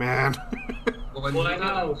money, man. Well, I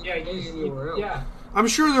know. Yeah. I'm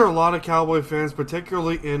sure there are a lot of Cowboy fans,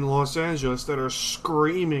 particularly in Los Angeles, that are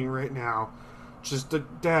screaming right now. Just,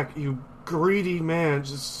 Dak, you greedy man,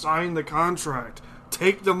 just sign the contract.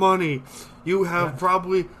 Take the money. You have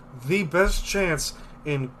probably the best chance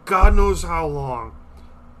in God knows how long.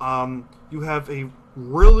 You have a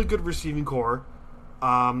really good receiving core.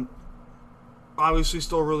 Obviously,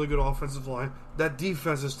 still a really good offensive line. That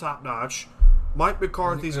defense is top notch. Mike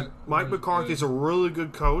McCarthy's a really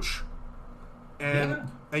good coach, and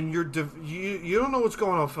you don't know what's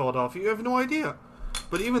going on in Philadelphia. You have no idea.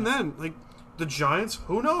 But even then, like the Giants,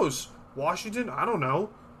 who knows? Washington, I don't know.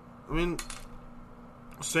 I mean,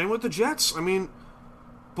 same with the Jets. I mean,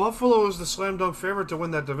 Buffalo is the slam dunk favorite to win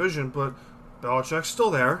that division, but Belichick's still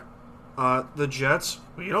there. The Jets,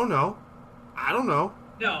 we don't know. I don't know.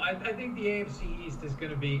 No, I think the AFC East is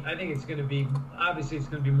going to be. I think it's going to be. Obviously, it's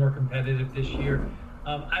going to be more competitive this year.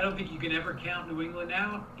 I don't think you can ever count New England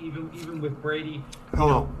out, even with Brady.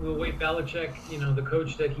 The way Belichick, the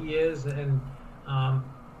coach that he is, and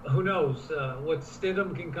who knows what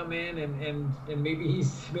Stidham can come in and maybe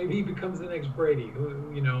he becomes the next Brady.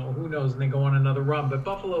 Who knows? And they go on another run. But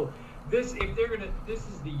Buffalo, this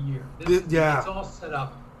is the year. It's all set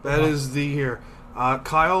up. That is the year.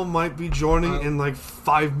 Kyle might be joining in like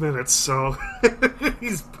 5 minutes, so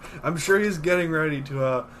I'm sure he's getting ready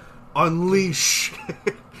to unleash.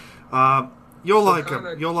 You'll like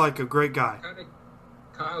him. You'll like a great guy.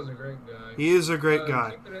 Kyle's a great guy. He is a great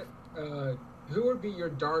guy. Who would be your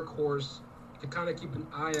dark horse to kind of keep an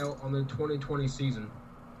eye out on the 2020 season?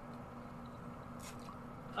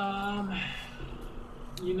 I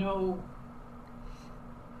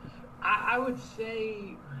would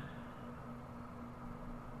say.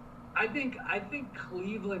 I think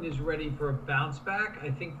Cleveland is ready for a bounce back. I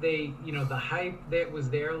think they, the hype that was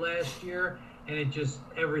there last year, and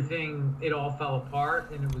it all fell apart,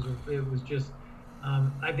 and it was just.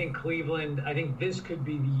 I think Cleveland. I think this could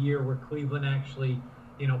be the year where Cleveland actually,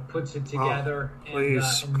 puts it together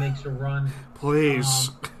and makes a run. Please.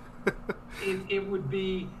 It would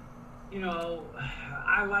be, I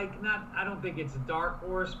don't think it's a dark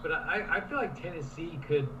horse, but I feel like Tennessee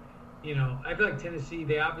could. I feel like Tennessee.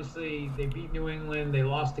 They beat New England. They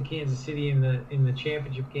lost to Kansas City in the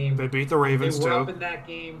championship game. They beat the Ravens too. They were up in that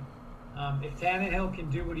game. If Tannehill can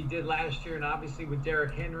do what he did last year, and obviously with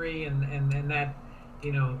Derrick Henry and that,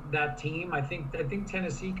 that team, I think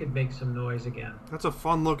Tennessee could make some noise again. That's a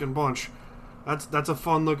fun looking bunch. That's a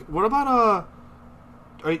fun look. What about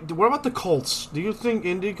the Colts? Do you think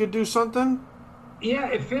Indy could do something? Yeah,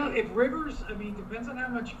 if Rivers, depends on how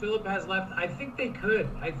much Phillip has left. I think they could.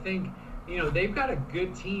 I think, they've got a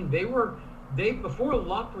good team. Before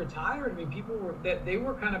Luck retired, people were they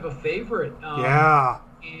were kind of a favorite.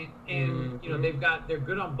 And they're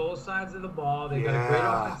good on both sides of the ball. They've got a great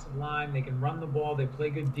offensive line. They can run the ball. They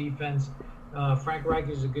play good defense. Frank Reich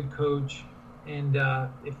is a good coach. And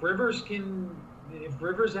if Rivers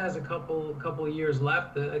has a couple of years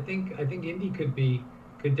left, I think Indy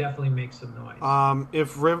could definitely make some noise.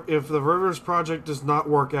 If the Rivers project does not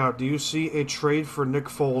work out, do you see a trade for Nick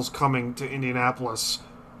Foles coming to Indianapolis?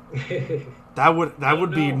 That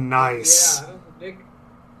would be nice. Yeah,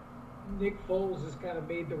 Nick Foles has kind of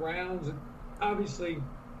made the rounds and obviously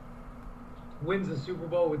wins the Super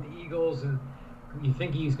Bowl with the Eagles, and you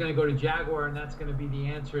think he's going to go to Jaguar and that's going to be the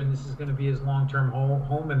answer, and this is going to be his long-term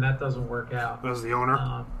home, and that doesn't work out. As the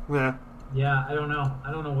owner? Yeah, I don't know.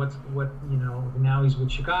 Now he's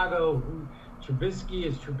with Chicago. Is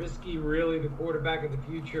Trubisky really the quarterback of the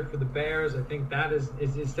future for the Bears? I think that is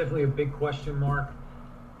definitely a big question mark.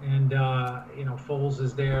 And, Foles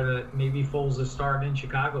is there. Maybe Foles is starting in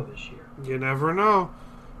Chicago this year. You never know.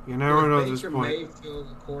 You never know at this point. Mayfield,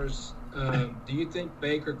 of course. Do you think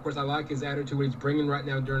Baker, of course, I like his attitude, what he's bringing right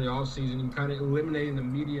now during the offseason, and kind of eliminating the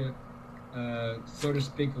media so to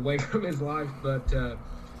speak, away from his life. But do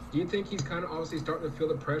you think he's kind of obviously starting to feel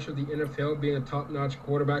the pressure of the NFL being a top-notch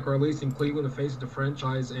quarterback, or at least in Cleveland, the face of the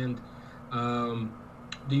franchise? And could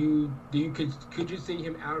you see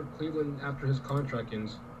him out of Cleveland after his contract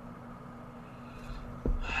ends?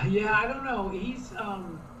 Yeah, I don't know.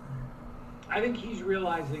 I think he's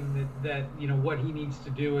realizing that what he needs to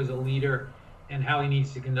do as a leader and how he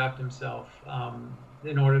needs to conduct himself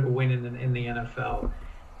in order to win in the NFL.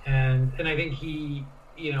 And I think he's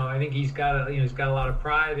got a lot of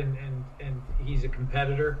pride and he's a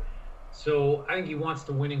competitor. So I think he wants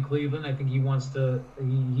to win in Cleveland. I think he wants to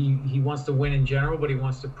win in general, but he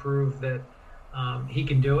wants to prove that he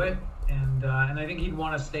can do it. And I think he'd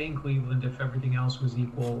want to stay in Cleveland if everything else was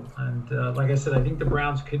equal. And like I said, I think the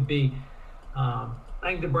Browns could be.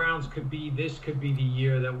 This could be the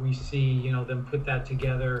year that we see them put that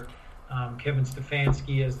together. Kevin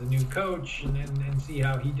Stefanski as the new coach, and see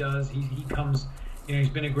how he does. He comes. He's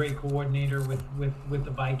been a great coordinator with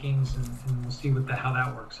the Vikings, and we'll see how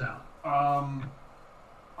that works out.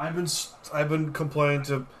 I've been complaining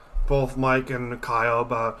to both Mike and Kyle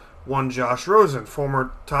about one Josh Rosen,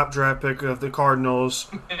 former top draft pick of the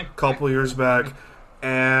Cardinals a couple years back,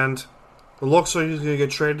 and it looks like he's going to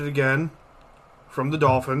get traded again from the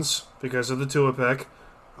Dolphins because of the Tua pick.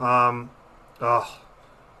 The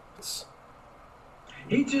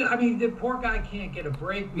poor guy can't get a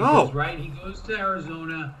break because, right, he goes to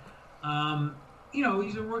Arizona.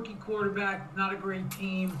 He's a rookie quarterback, not a great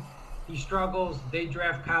team. He struggles. They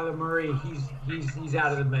draft Kyler Murray. He's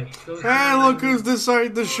out of the mix. Hey, look who's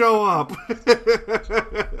decided to show up.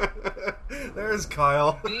 There's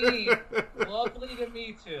Kyle. Me. Lovely to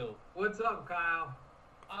meet you. What's up, Kyle?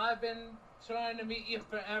 I've been trying to meet you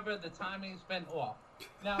forever. The timing's been off.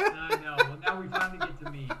 Now, I know. Well, now we finally get to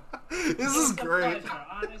meet. This is great. Pleasure.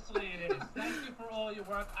 Honestly, it is. Thank you for all your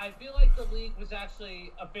work. I feel like the league was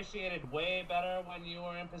actually officiated way better when you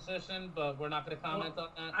were in position, but we're not going to comment on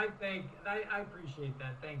that. I appreciate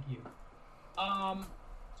that. Thank you.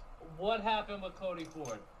 What happened with Cody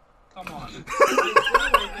Ford? Come on. It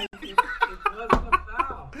wasn't a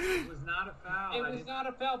foul. It was not a foul. It was not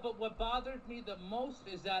a foul, but what bothered me the most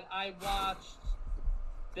is that I watched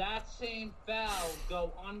that same foul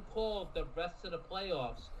go uncalled the rest of the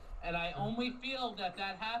playoffs. And I only feel that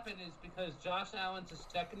happened is because Josh Allen's a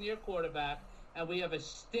second-year quarterback, and we have a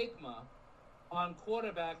stigma on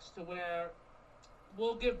quarterbacks to where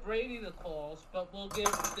we'll give Brady the calls, but we'll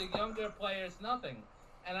give the younger players nothing.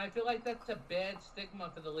 And I feel like that's a bad stigma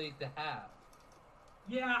for the league to have.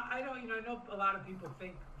 Yeah, I know a lot of people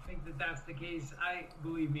think that that's the case.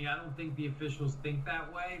 Believe me, I don't think the officials think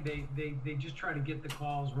that way. They just try to get the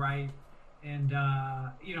calls right. And,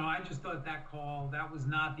 I just thought that was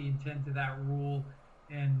not the intent of that rule.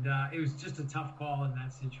 And it was just a tough call in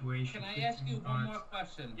that situation. Can I ask you one more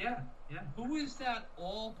question? Yeah. Who is that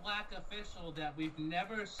all-black official that we've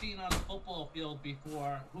never seen on a football field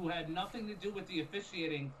before, who had nothing to do with the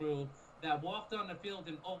officiating crew, that walked on the field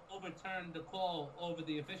and overturned the call over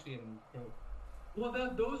the officiating crew? Well,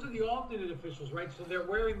 those are the alternate officials, right? So they're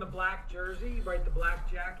wearing the black jersey, right, the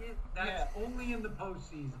black jacket. That's only in the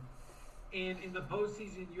postseason. And in the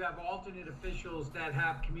postseason, you have alternate officials that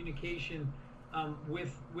have communication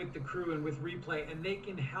with the crew and with replay, and they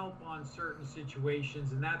can help on certain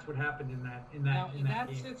situations, and that's what happened in that game.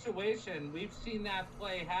 Situation, we've seen that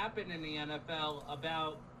play happen in the NFL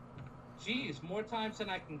about, more times than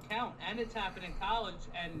I can count, and it's happened in college,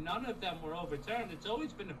 and none of them were overturned. It's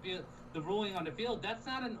always been the ruling on the field. That's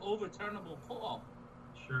not an overturnable call.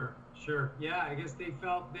 Sure. Yeah, I guess they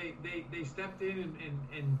felt they stepped in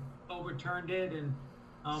and overturned it, and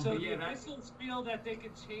so the officials feel that they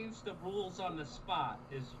could change the rules on the spot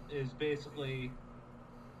is basically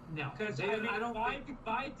no. Because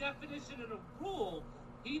by definition of the rule,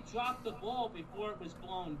 he dropped the ball before it was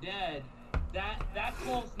blown dead. That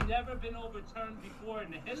call's never been overturned before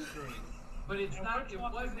in the history. But it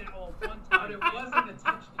wasn't a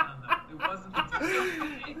touchdown though. It wasn't a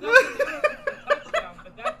touchdown. It doesn't matter if it's a touchdown,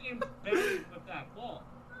 but that game's buried with that call.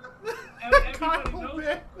 Everybody knows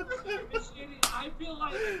it. I feel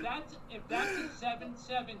like if that's a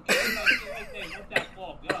 7-7 game, I feel like they let that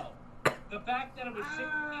ball go. The fact that it was 16,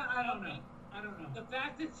 I don't know. The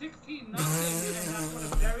fact that 16-0 and that's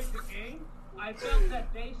what buried the game, I felt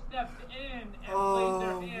that they stepped in and played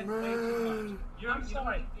their hand way too much. I'm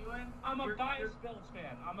sorry. I'm a biased Bills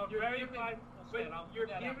fan. I'm a very biased Bills fan. You're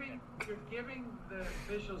giving the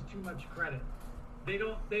officials too much credit.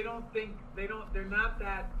 They're not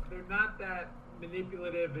that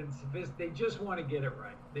manipulative and sophisticated. They just want to get it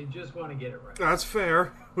right. That's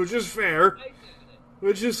fair. Which is fair. I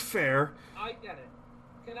get it. I get it.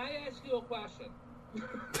 Can I ask you a question?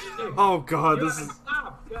 Oh God, You this haven't is.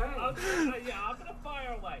 stopped. Go ahead. I'm gonna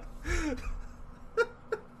fire away.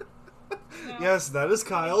 Now, Yes, that is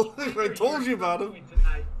Kyle. I told you about him.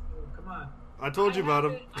 Tonight. Oh, come on. I told you about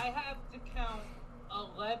him. I have to count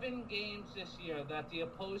 11 games this year that the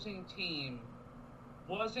opposing team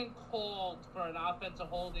wasn't called for an offensive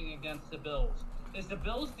holding against the Bills. Is the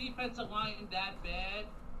Bills' defensive line that bad,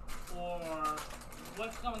 or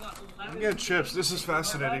what's going on? I'm getting chips. This is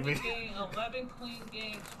fascinating me. 11 clean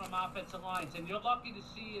games from offensive lines, and you're lucky to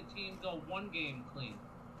see a team go one game clean.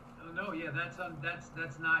 Oh, no, yeah,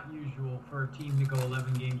 that's not usual for a team to go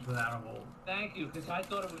 11 games without a hold. Thank you, because I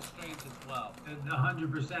thought it was strange as well.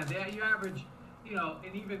 100%. Yeah, you average,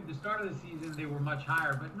 and even the start of the season they were much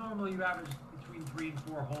higher, but normally you average between 3 and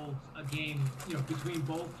 4 holds a game, between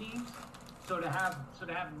both teams. So to have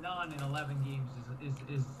none in 11 games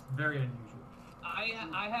is very unusual.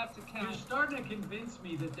 I have to count. You're starting to convince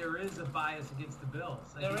me that there is a bias against the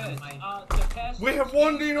Bills. There is. We have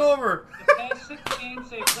one being over. The past 6 games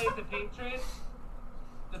they played the Patriots.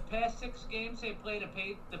 The past 6 games they played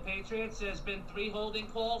the Patriots. There's been 3 holding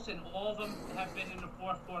calls, and all of them have been in the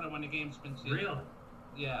fourth quarter when the game's been sealed. Really?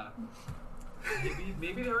 Yeah.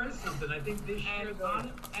 Maybe there is something. I think this year, though.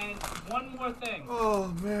 And one more thing.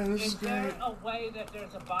 Oh man, this is Is there great. a way that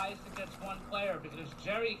there's a bias against one player? Because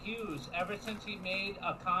Jerry Hughes, ever since he made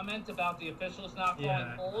a comment about the officials not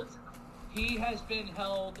calling holds, he has been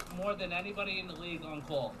held more than anybody in the league on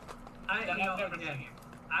call. I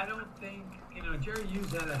don't think Jerry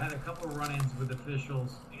Hughes had a couple of run-ins with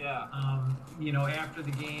officials. Yeah. After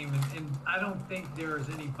the game, and I don't think there is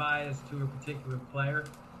any bias to a particular player.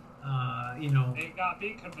 It got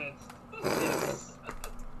me convinced.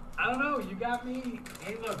 I don't know. You got me.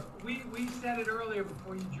 Hey, look, we said it earlier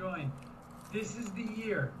before you joined. This is the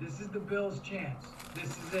year. This is the Bills' chance.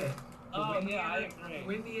 This is it. I agree.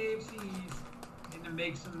 Win the AFC East and to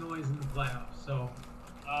make some noise in the playoffs. So.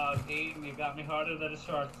 Dean, you got me harder than a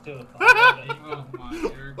Sharks too. Oh my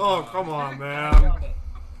dear Oh God. come on, I man. love it.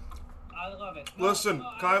 I love it. Listen,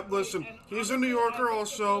 Kyle, listen. And He's a honestly, New Yorker I think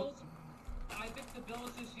also. I think the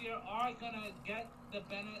Bills this year are gonna get the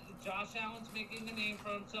benefit. Josh Allen's making a name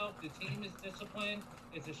for himself. The team is disciplined.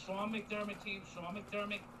 It's a Sean McDermott team. Sean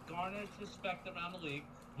McDermott garners respect around the league.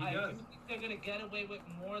 I does. think they're gonna get away with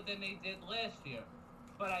more than they did last year.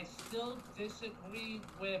 But I still disagree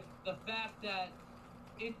with the fact that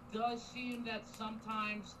it does seem that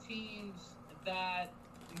sometimes teams that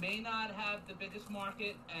may not have the biggest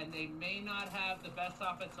market and they may not have the best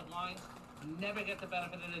offensive lines never get the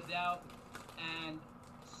benefit of the doubt, and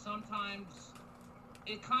sometimes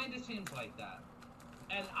it kind of seems like that.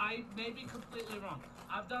 And I may be completely wrong.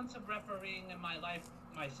 I've done some refereeing in my life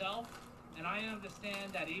myself, and I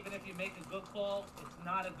understand that even if you make a good call, it's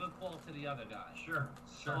not a good call to the other guy. Sure.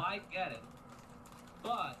 So I get it.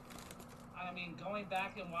 But I mean, going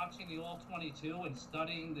back and watching the All-22 and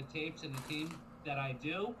studying the tapes and the team that I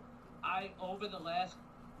do, over the last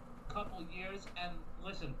couple years, and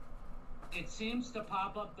listen, it seems to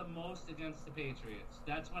pop up the most against the Patriots.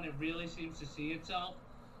 That's when it really seems to see itself.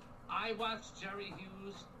 I watched Jerry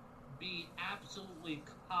Hughes be absolutely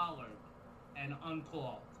collared and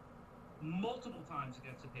uncalled multiple times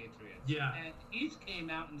against the Patriots. Yeah. And he came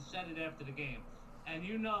out and said it after the game. And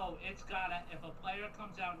it's gotta, if a player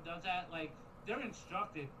comes out and does that, like, they're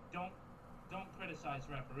instructed, don't criticize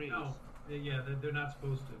referees. No, yeah, they're not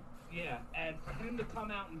supposed to. Yeah, and for him to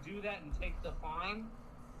come out and do that and take the fine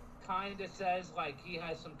kind of says, like, he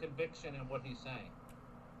has some conviction in what he's saying.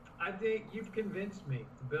 I think you've convinced me.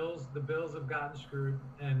 The Bills have gotten screwed,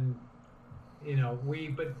 and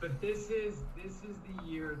but this is the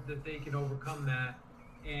year that they can overcome that.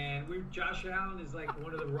 And Josh Allen is like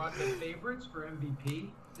one of the favorites for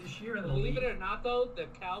MVP this year in the league. Believe it or not, though, the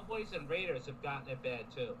Cowboys and Raiders have gotten it bad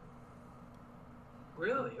too.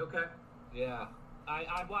 Really? Okay. Yeah.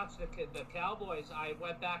 I watched the Cowboys. I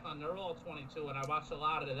went back on their All-22 and I watched a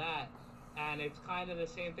lot of that. And it's kind of the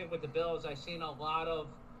same thing with the Bills. I've seen a lot of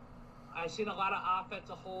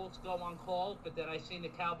offensive holds go uncalled, but then I've seen the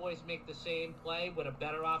Cowboys make the same play with a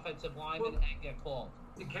better offensive lineman and get called.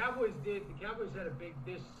 The Cowboys had a big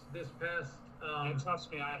this past. And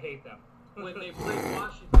trust me, I hate them. When they played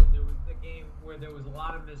Washington, there was the game where there was a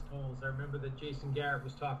lot of missed holds. I remember that Jason Garrett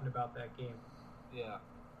was talking about that game. Yeah.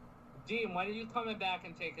 Dean, when are you coming back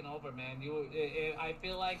and taking over, man? I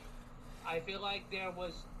feel like there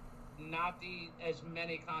was not as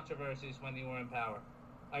many controversies when you were in power.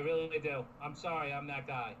 I really do. I'm sorry, I'm that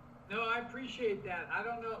guy. No, I appreciate that. I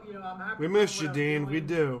don't know, I'm happy. We miss you, Dean. We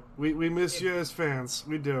do. We miss you as fans.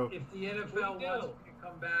 We do. If the NFL wants me to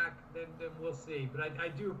come back, then we'll see. But I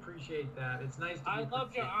do appreciate that. It's nice to be I love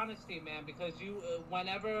your appreciated. honesty, man, because you,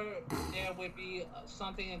 whenever there would be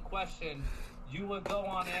something in question, you would go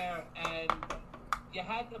on air and you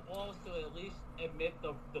had the balls to at least admit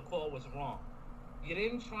the call was wrong. You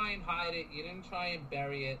didn't try and hide it. You didn't try and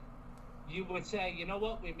bury it. You would say, you know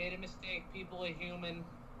what, we made a mistake. People are human,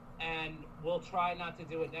 and we'll try not to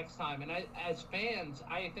do it next time. And as fans,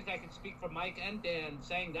 I think I can speak for Mike and Dan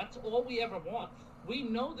saying that's all we ever want. We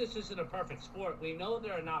know this isn't a perfect sport. We know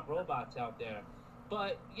there are not robots out there.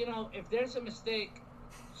 But, if there's a mistake,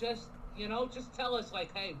 just tell us,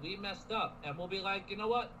 like, hey, we messed up. And we'll be like, you know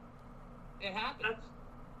what? It happens.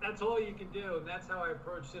 That's all you can do, and that's how I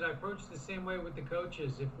approached it. I approached the same way with the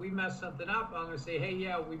coaches. If we mess something up, I'm going to say, hey,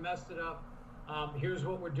 yeah, we messed it up. Here's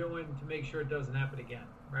what we're doing to make sure it doesn't happen again,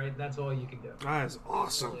 right? That's all you can do. That is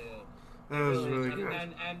awesome. That was really good.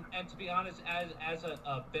 And to be honest, as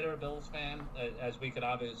a bitter Bills fan, as we could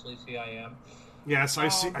obviously see I am. Yes, I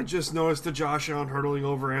see. I just noticed the Josh Allen hurdling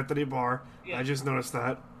over Anthony Barr. Yeah. I just noticed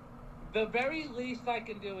that. The very least I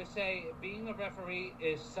can do is say being a referee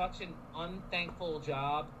is such an unthankful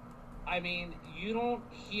job. I mean, you don't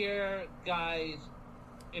hear guys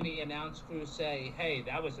in the announce crew say, hey,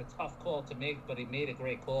 that was a tough call to make, but he made a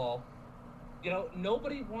great call.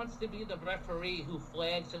 Nobody wants to be the referee who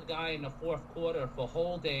flags a guy in the fourth quarter for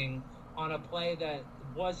holding on a play that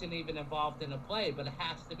wasn't even involved in the play, but it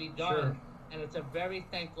has to be done. Sure. And it's a very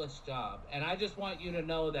thankless job. And I just want you to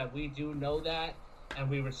know that we do know that. And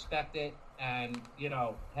we respect it, and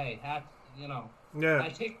hey, Yeah. I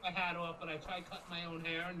take my hat off, and I try cutting my own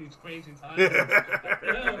hair in these crazy times. No,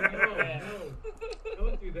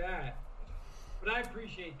 don't do that. But I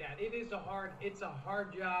appreciate that. It's a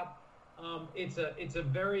hard job. It's a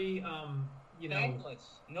very thankless.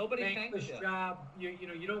 Nobody thankless thanks you. job.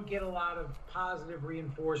 You don't get a lot of positive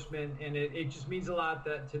reinforcement, and it just means a lot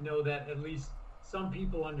to know that at least some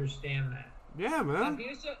people understand that. Yeah, man.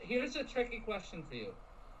 Here's a tricky question for you.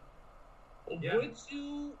 Yeah. Would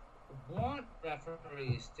you want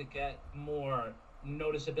referees to get more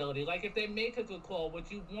noticeability? Like, if they make a good call,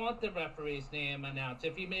 would you want the referee's name announced?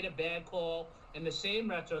 If he made a bad call, in the same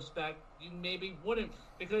retrospect, you maybe wouldn't.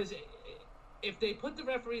 Because if they put the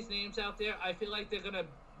referees' names out there, I feel like they're gonna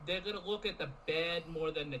look at the bad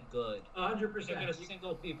more than the good. 100%. They're gonna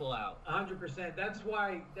single people out. 100%. That's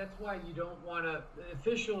why you don't want to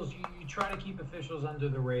officials. You try to keep officials under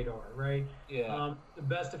the radar, right? Yeah. The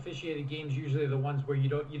best officiated games usually are the ones where you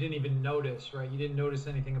didn't even notice, right? You didn't notice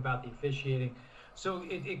anything about the officiating. So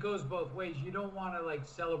it goes both ways. You don't want to like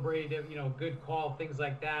celebrate, good call, things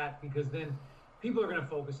like that, because then people are going to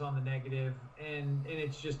focus on the negative, and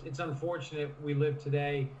it's unfortunate we live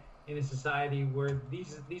today in a society where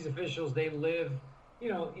these officials, they live,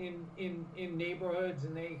 in neighborhoods,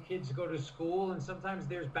 and kids go to school, and sometimes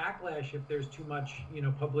there's backlash if there's too much,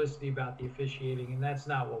 publicity about the officiating, and that's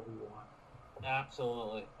not what we want.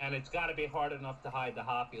 Absolutely. And it's got to be hard enough to hide the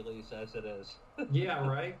hockey lease as it is. Yeah,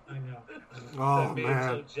 right? I know. Oh, being man.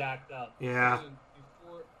 so jacked up. Yeah.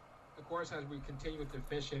 Before, of course, as we continue with the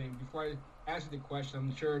officiating, before I answer the question,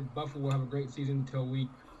 I'm sure Buffalo will have a great season until week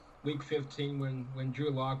 15 when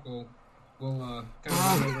Drew Lock will kind of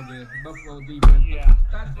run over the Buffalo defense. Yeah.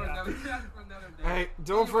 That's for another day. Hey,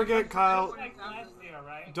 don't forget, Kyle. Like last year,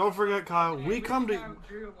 right? Don't forget, Kyle. We come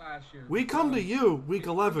to you week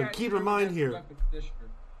 11. Keep in mind here,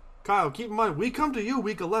 Kyle. Keep in mind, we come to you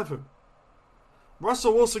week 11.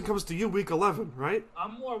 Russell Wilson comes to you week 11, right?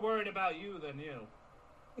 I'm more worried about you than you.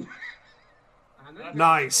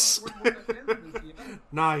 Nice.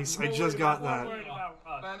 Nice. I just got I'm more that. worried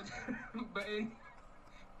about us. But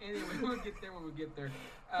anyway, we'll get there when we get there.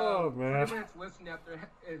 Oh, man. Everybody that's listening out there,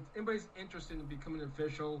 if anybody's interested in becoming an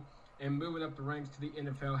official and moving up the ranks to the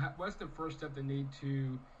NFL, what's the first step they need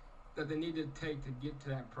to take to get to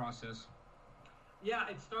that process? Yeah,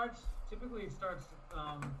 typically it starts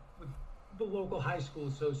with the local high school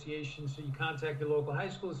association. So you contact the local high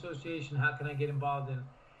school association. How can I get involved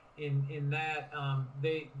in that?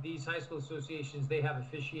 These high school associations, they have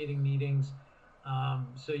officiating meetings.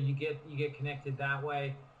 So you get connected that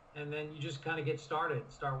way, and then you just kind of get started.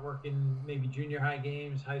 Start working maybe junior high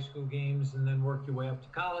games, high school games, and then work your way up to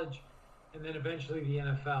college, and then eventually the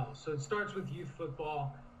NFL. So it starts with youth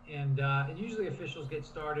football, and usually officials get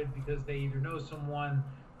started because they either know someone,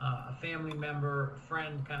 a family member, a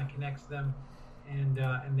friend kind of connects them, and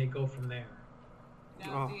they go from there.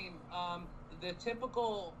 Now, Dean, the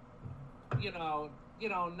typical,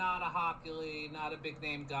 not a hockey league, not a big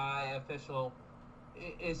name guy, official.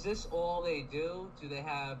 Is this all they do? Do they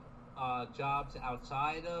have jobs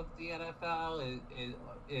outside of the NFL?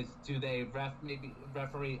 Do they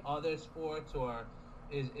referee other sports, or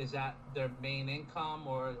Is that their main income,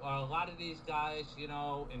 or are a lot of these guys,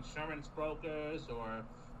 insurance brokers or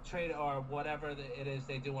trade or whatever it is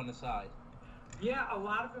they do on the side? Yeah, a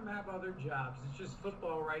lot of them have other jobs. It's just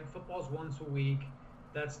football, right? Football's once a week.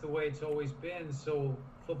 That's the way it's always been. So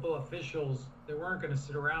football officials, they weren't going to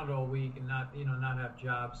sit around all week and not have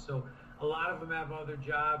jobs. So a lot of them have other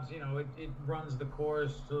jobs. It runs the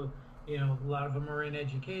course. So, a lot of them are in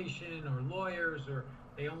education or lawyers, or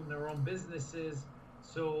they own their own businesses.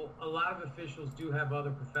 So a lot of officials do have other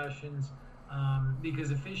professions,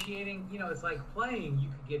 because officiating, it's like playing. You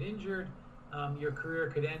could get injured. Your career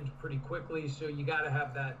could end pretty quickly, so you got to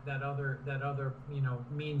have that other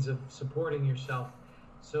means of supporting yourself.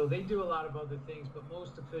 So they do a lot of other things, but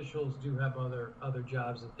most officials do have other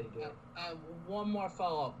jobs that they do. One more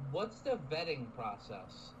follow-up. What's the vetting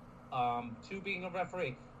process to being a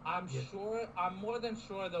referee? I'm more than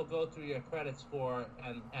sure they'll go through your credit score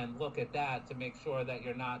and look at that to make sure that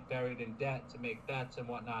you're not buried in debt to make bets and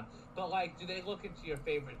whatnot. But do they look into your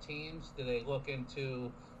favorite teams? Do they look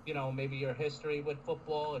into maybe your history with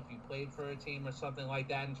football, if you played for a team or something like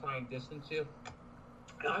that, and try and distance you?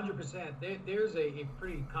 100%. There's a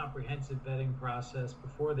pretty comprehensive vetting process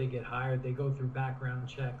before they get hired. They go through background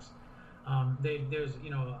checks. There's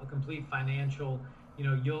a complete financial.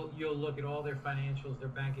 You'll look at all their financials, their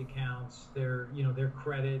bank accounts, their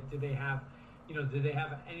credit. Do they have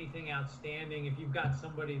anything outstanding? If you've got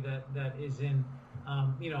somebody that is in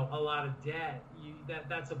a lot of debt,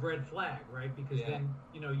 that's a red flag, right? Because then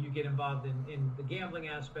you get involved in the gambling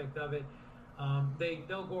aspect of it.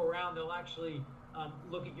 They'll go around. They'll actually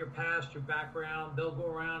look at your past, your background. They'll go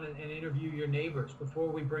around and interview your neighbors. Before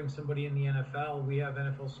we bring somebody in the NFL, we have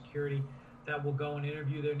NFL security that will go and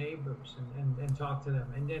interview their neighbors and talk to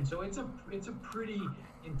them. And so it's a pretty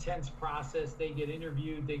intense process. They get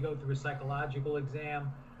interviewed. They go through a psychological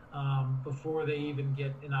exam before they even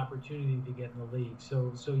get an opportunity to get in the league.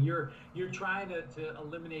 So you're trying to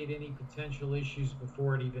eliminate any potential issues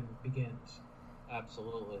before it even begins.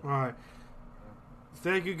 Absolutely. All right.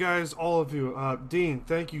 Thank you guys, all of you. Dean,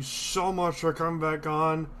 thank you so much for coming back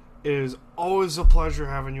on. It is always a pleasure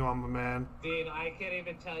having you on, my man. Dean, I can't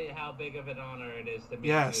even tell you how big of an honor it is to meet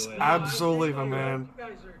yes, you. Yes, absolutely, my man. You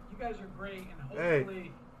guys are great, and hopefully...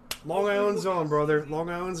 Hey, Long Island Zone, brother. Long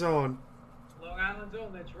Island Zone. Long Island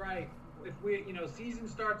Zone, that's right. If season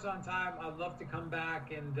starts on time, I'd love to come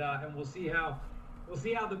back, and we'll see how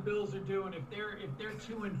the Bills are doing. If they're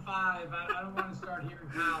 2-5, I don't want to start hearing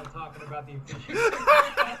Kyle talking about the officials.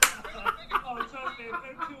 Oh, trust me, if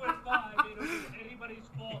they're 2-5, it'll be anybody's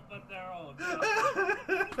fault but their own.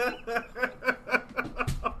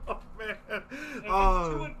 Oh man! If it's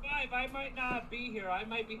 2-5, I might not be here. I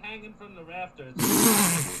might be hanging from the rafters.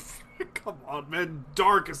 Come on, man!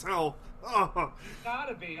 Dark as hell. Oh.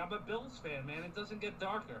 Gotta be. I'm a Bills fan, man. It doesn't get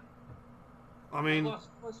darker. I mean, I lost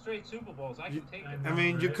 4 straight Super Bowls. I can take it. I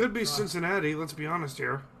mean, you could be Cincinnati. Let's be honest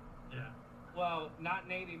here. Yeah. Well, not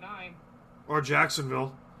in '89. Or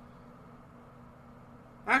Jacksonville.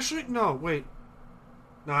 Actually, no. Wait.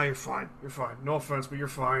 Nah, you're fine. You're fine. No offense, but you're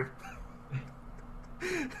fine.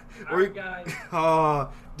 All right, guys.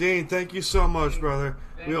 Dean, thank you so much, brother.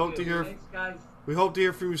 Thanks, Thanks, guys. we hope to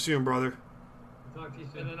hear from you soon, brother. Talk to you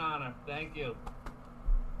soon. It's been an honor. Thank you.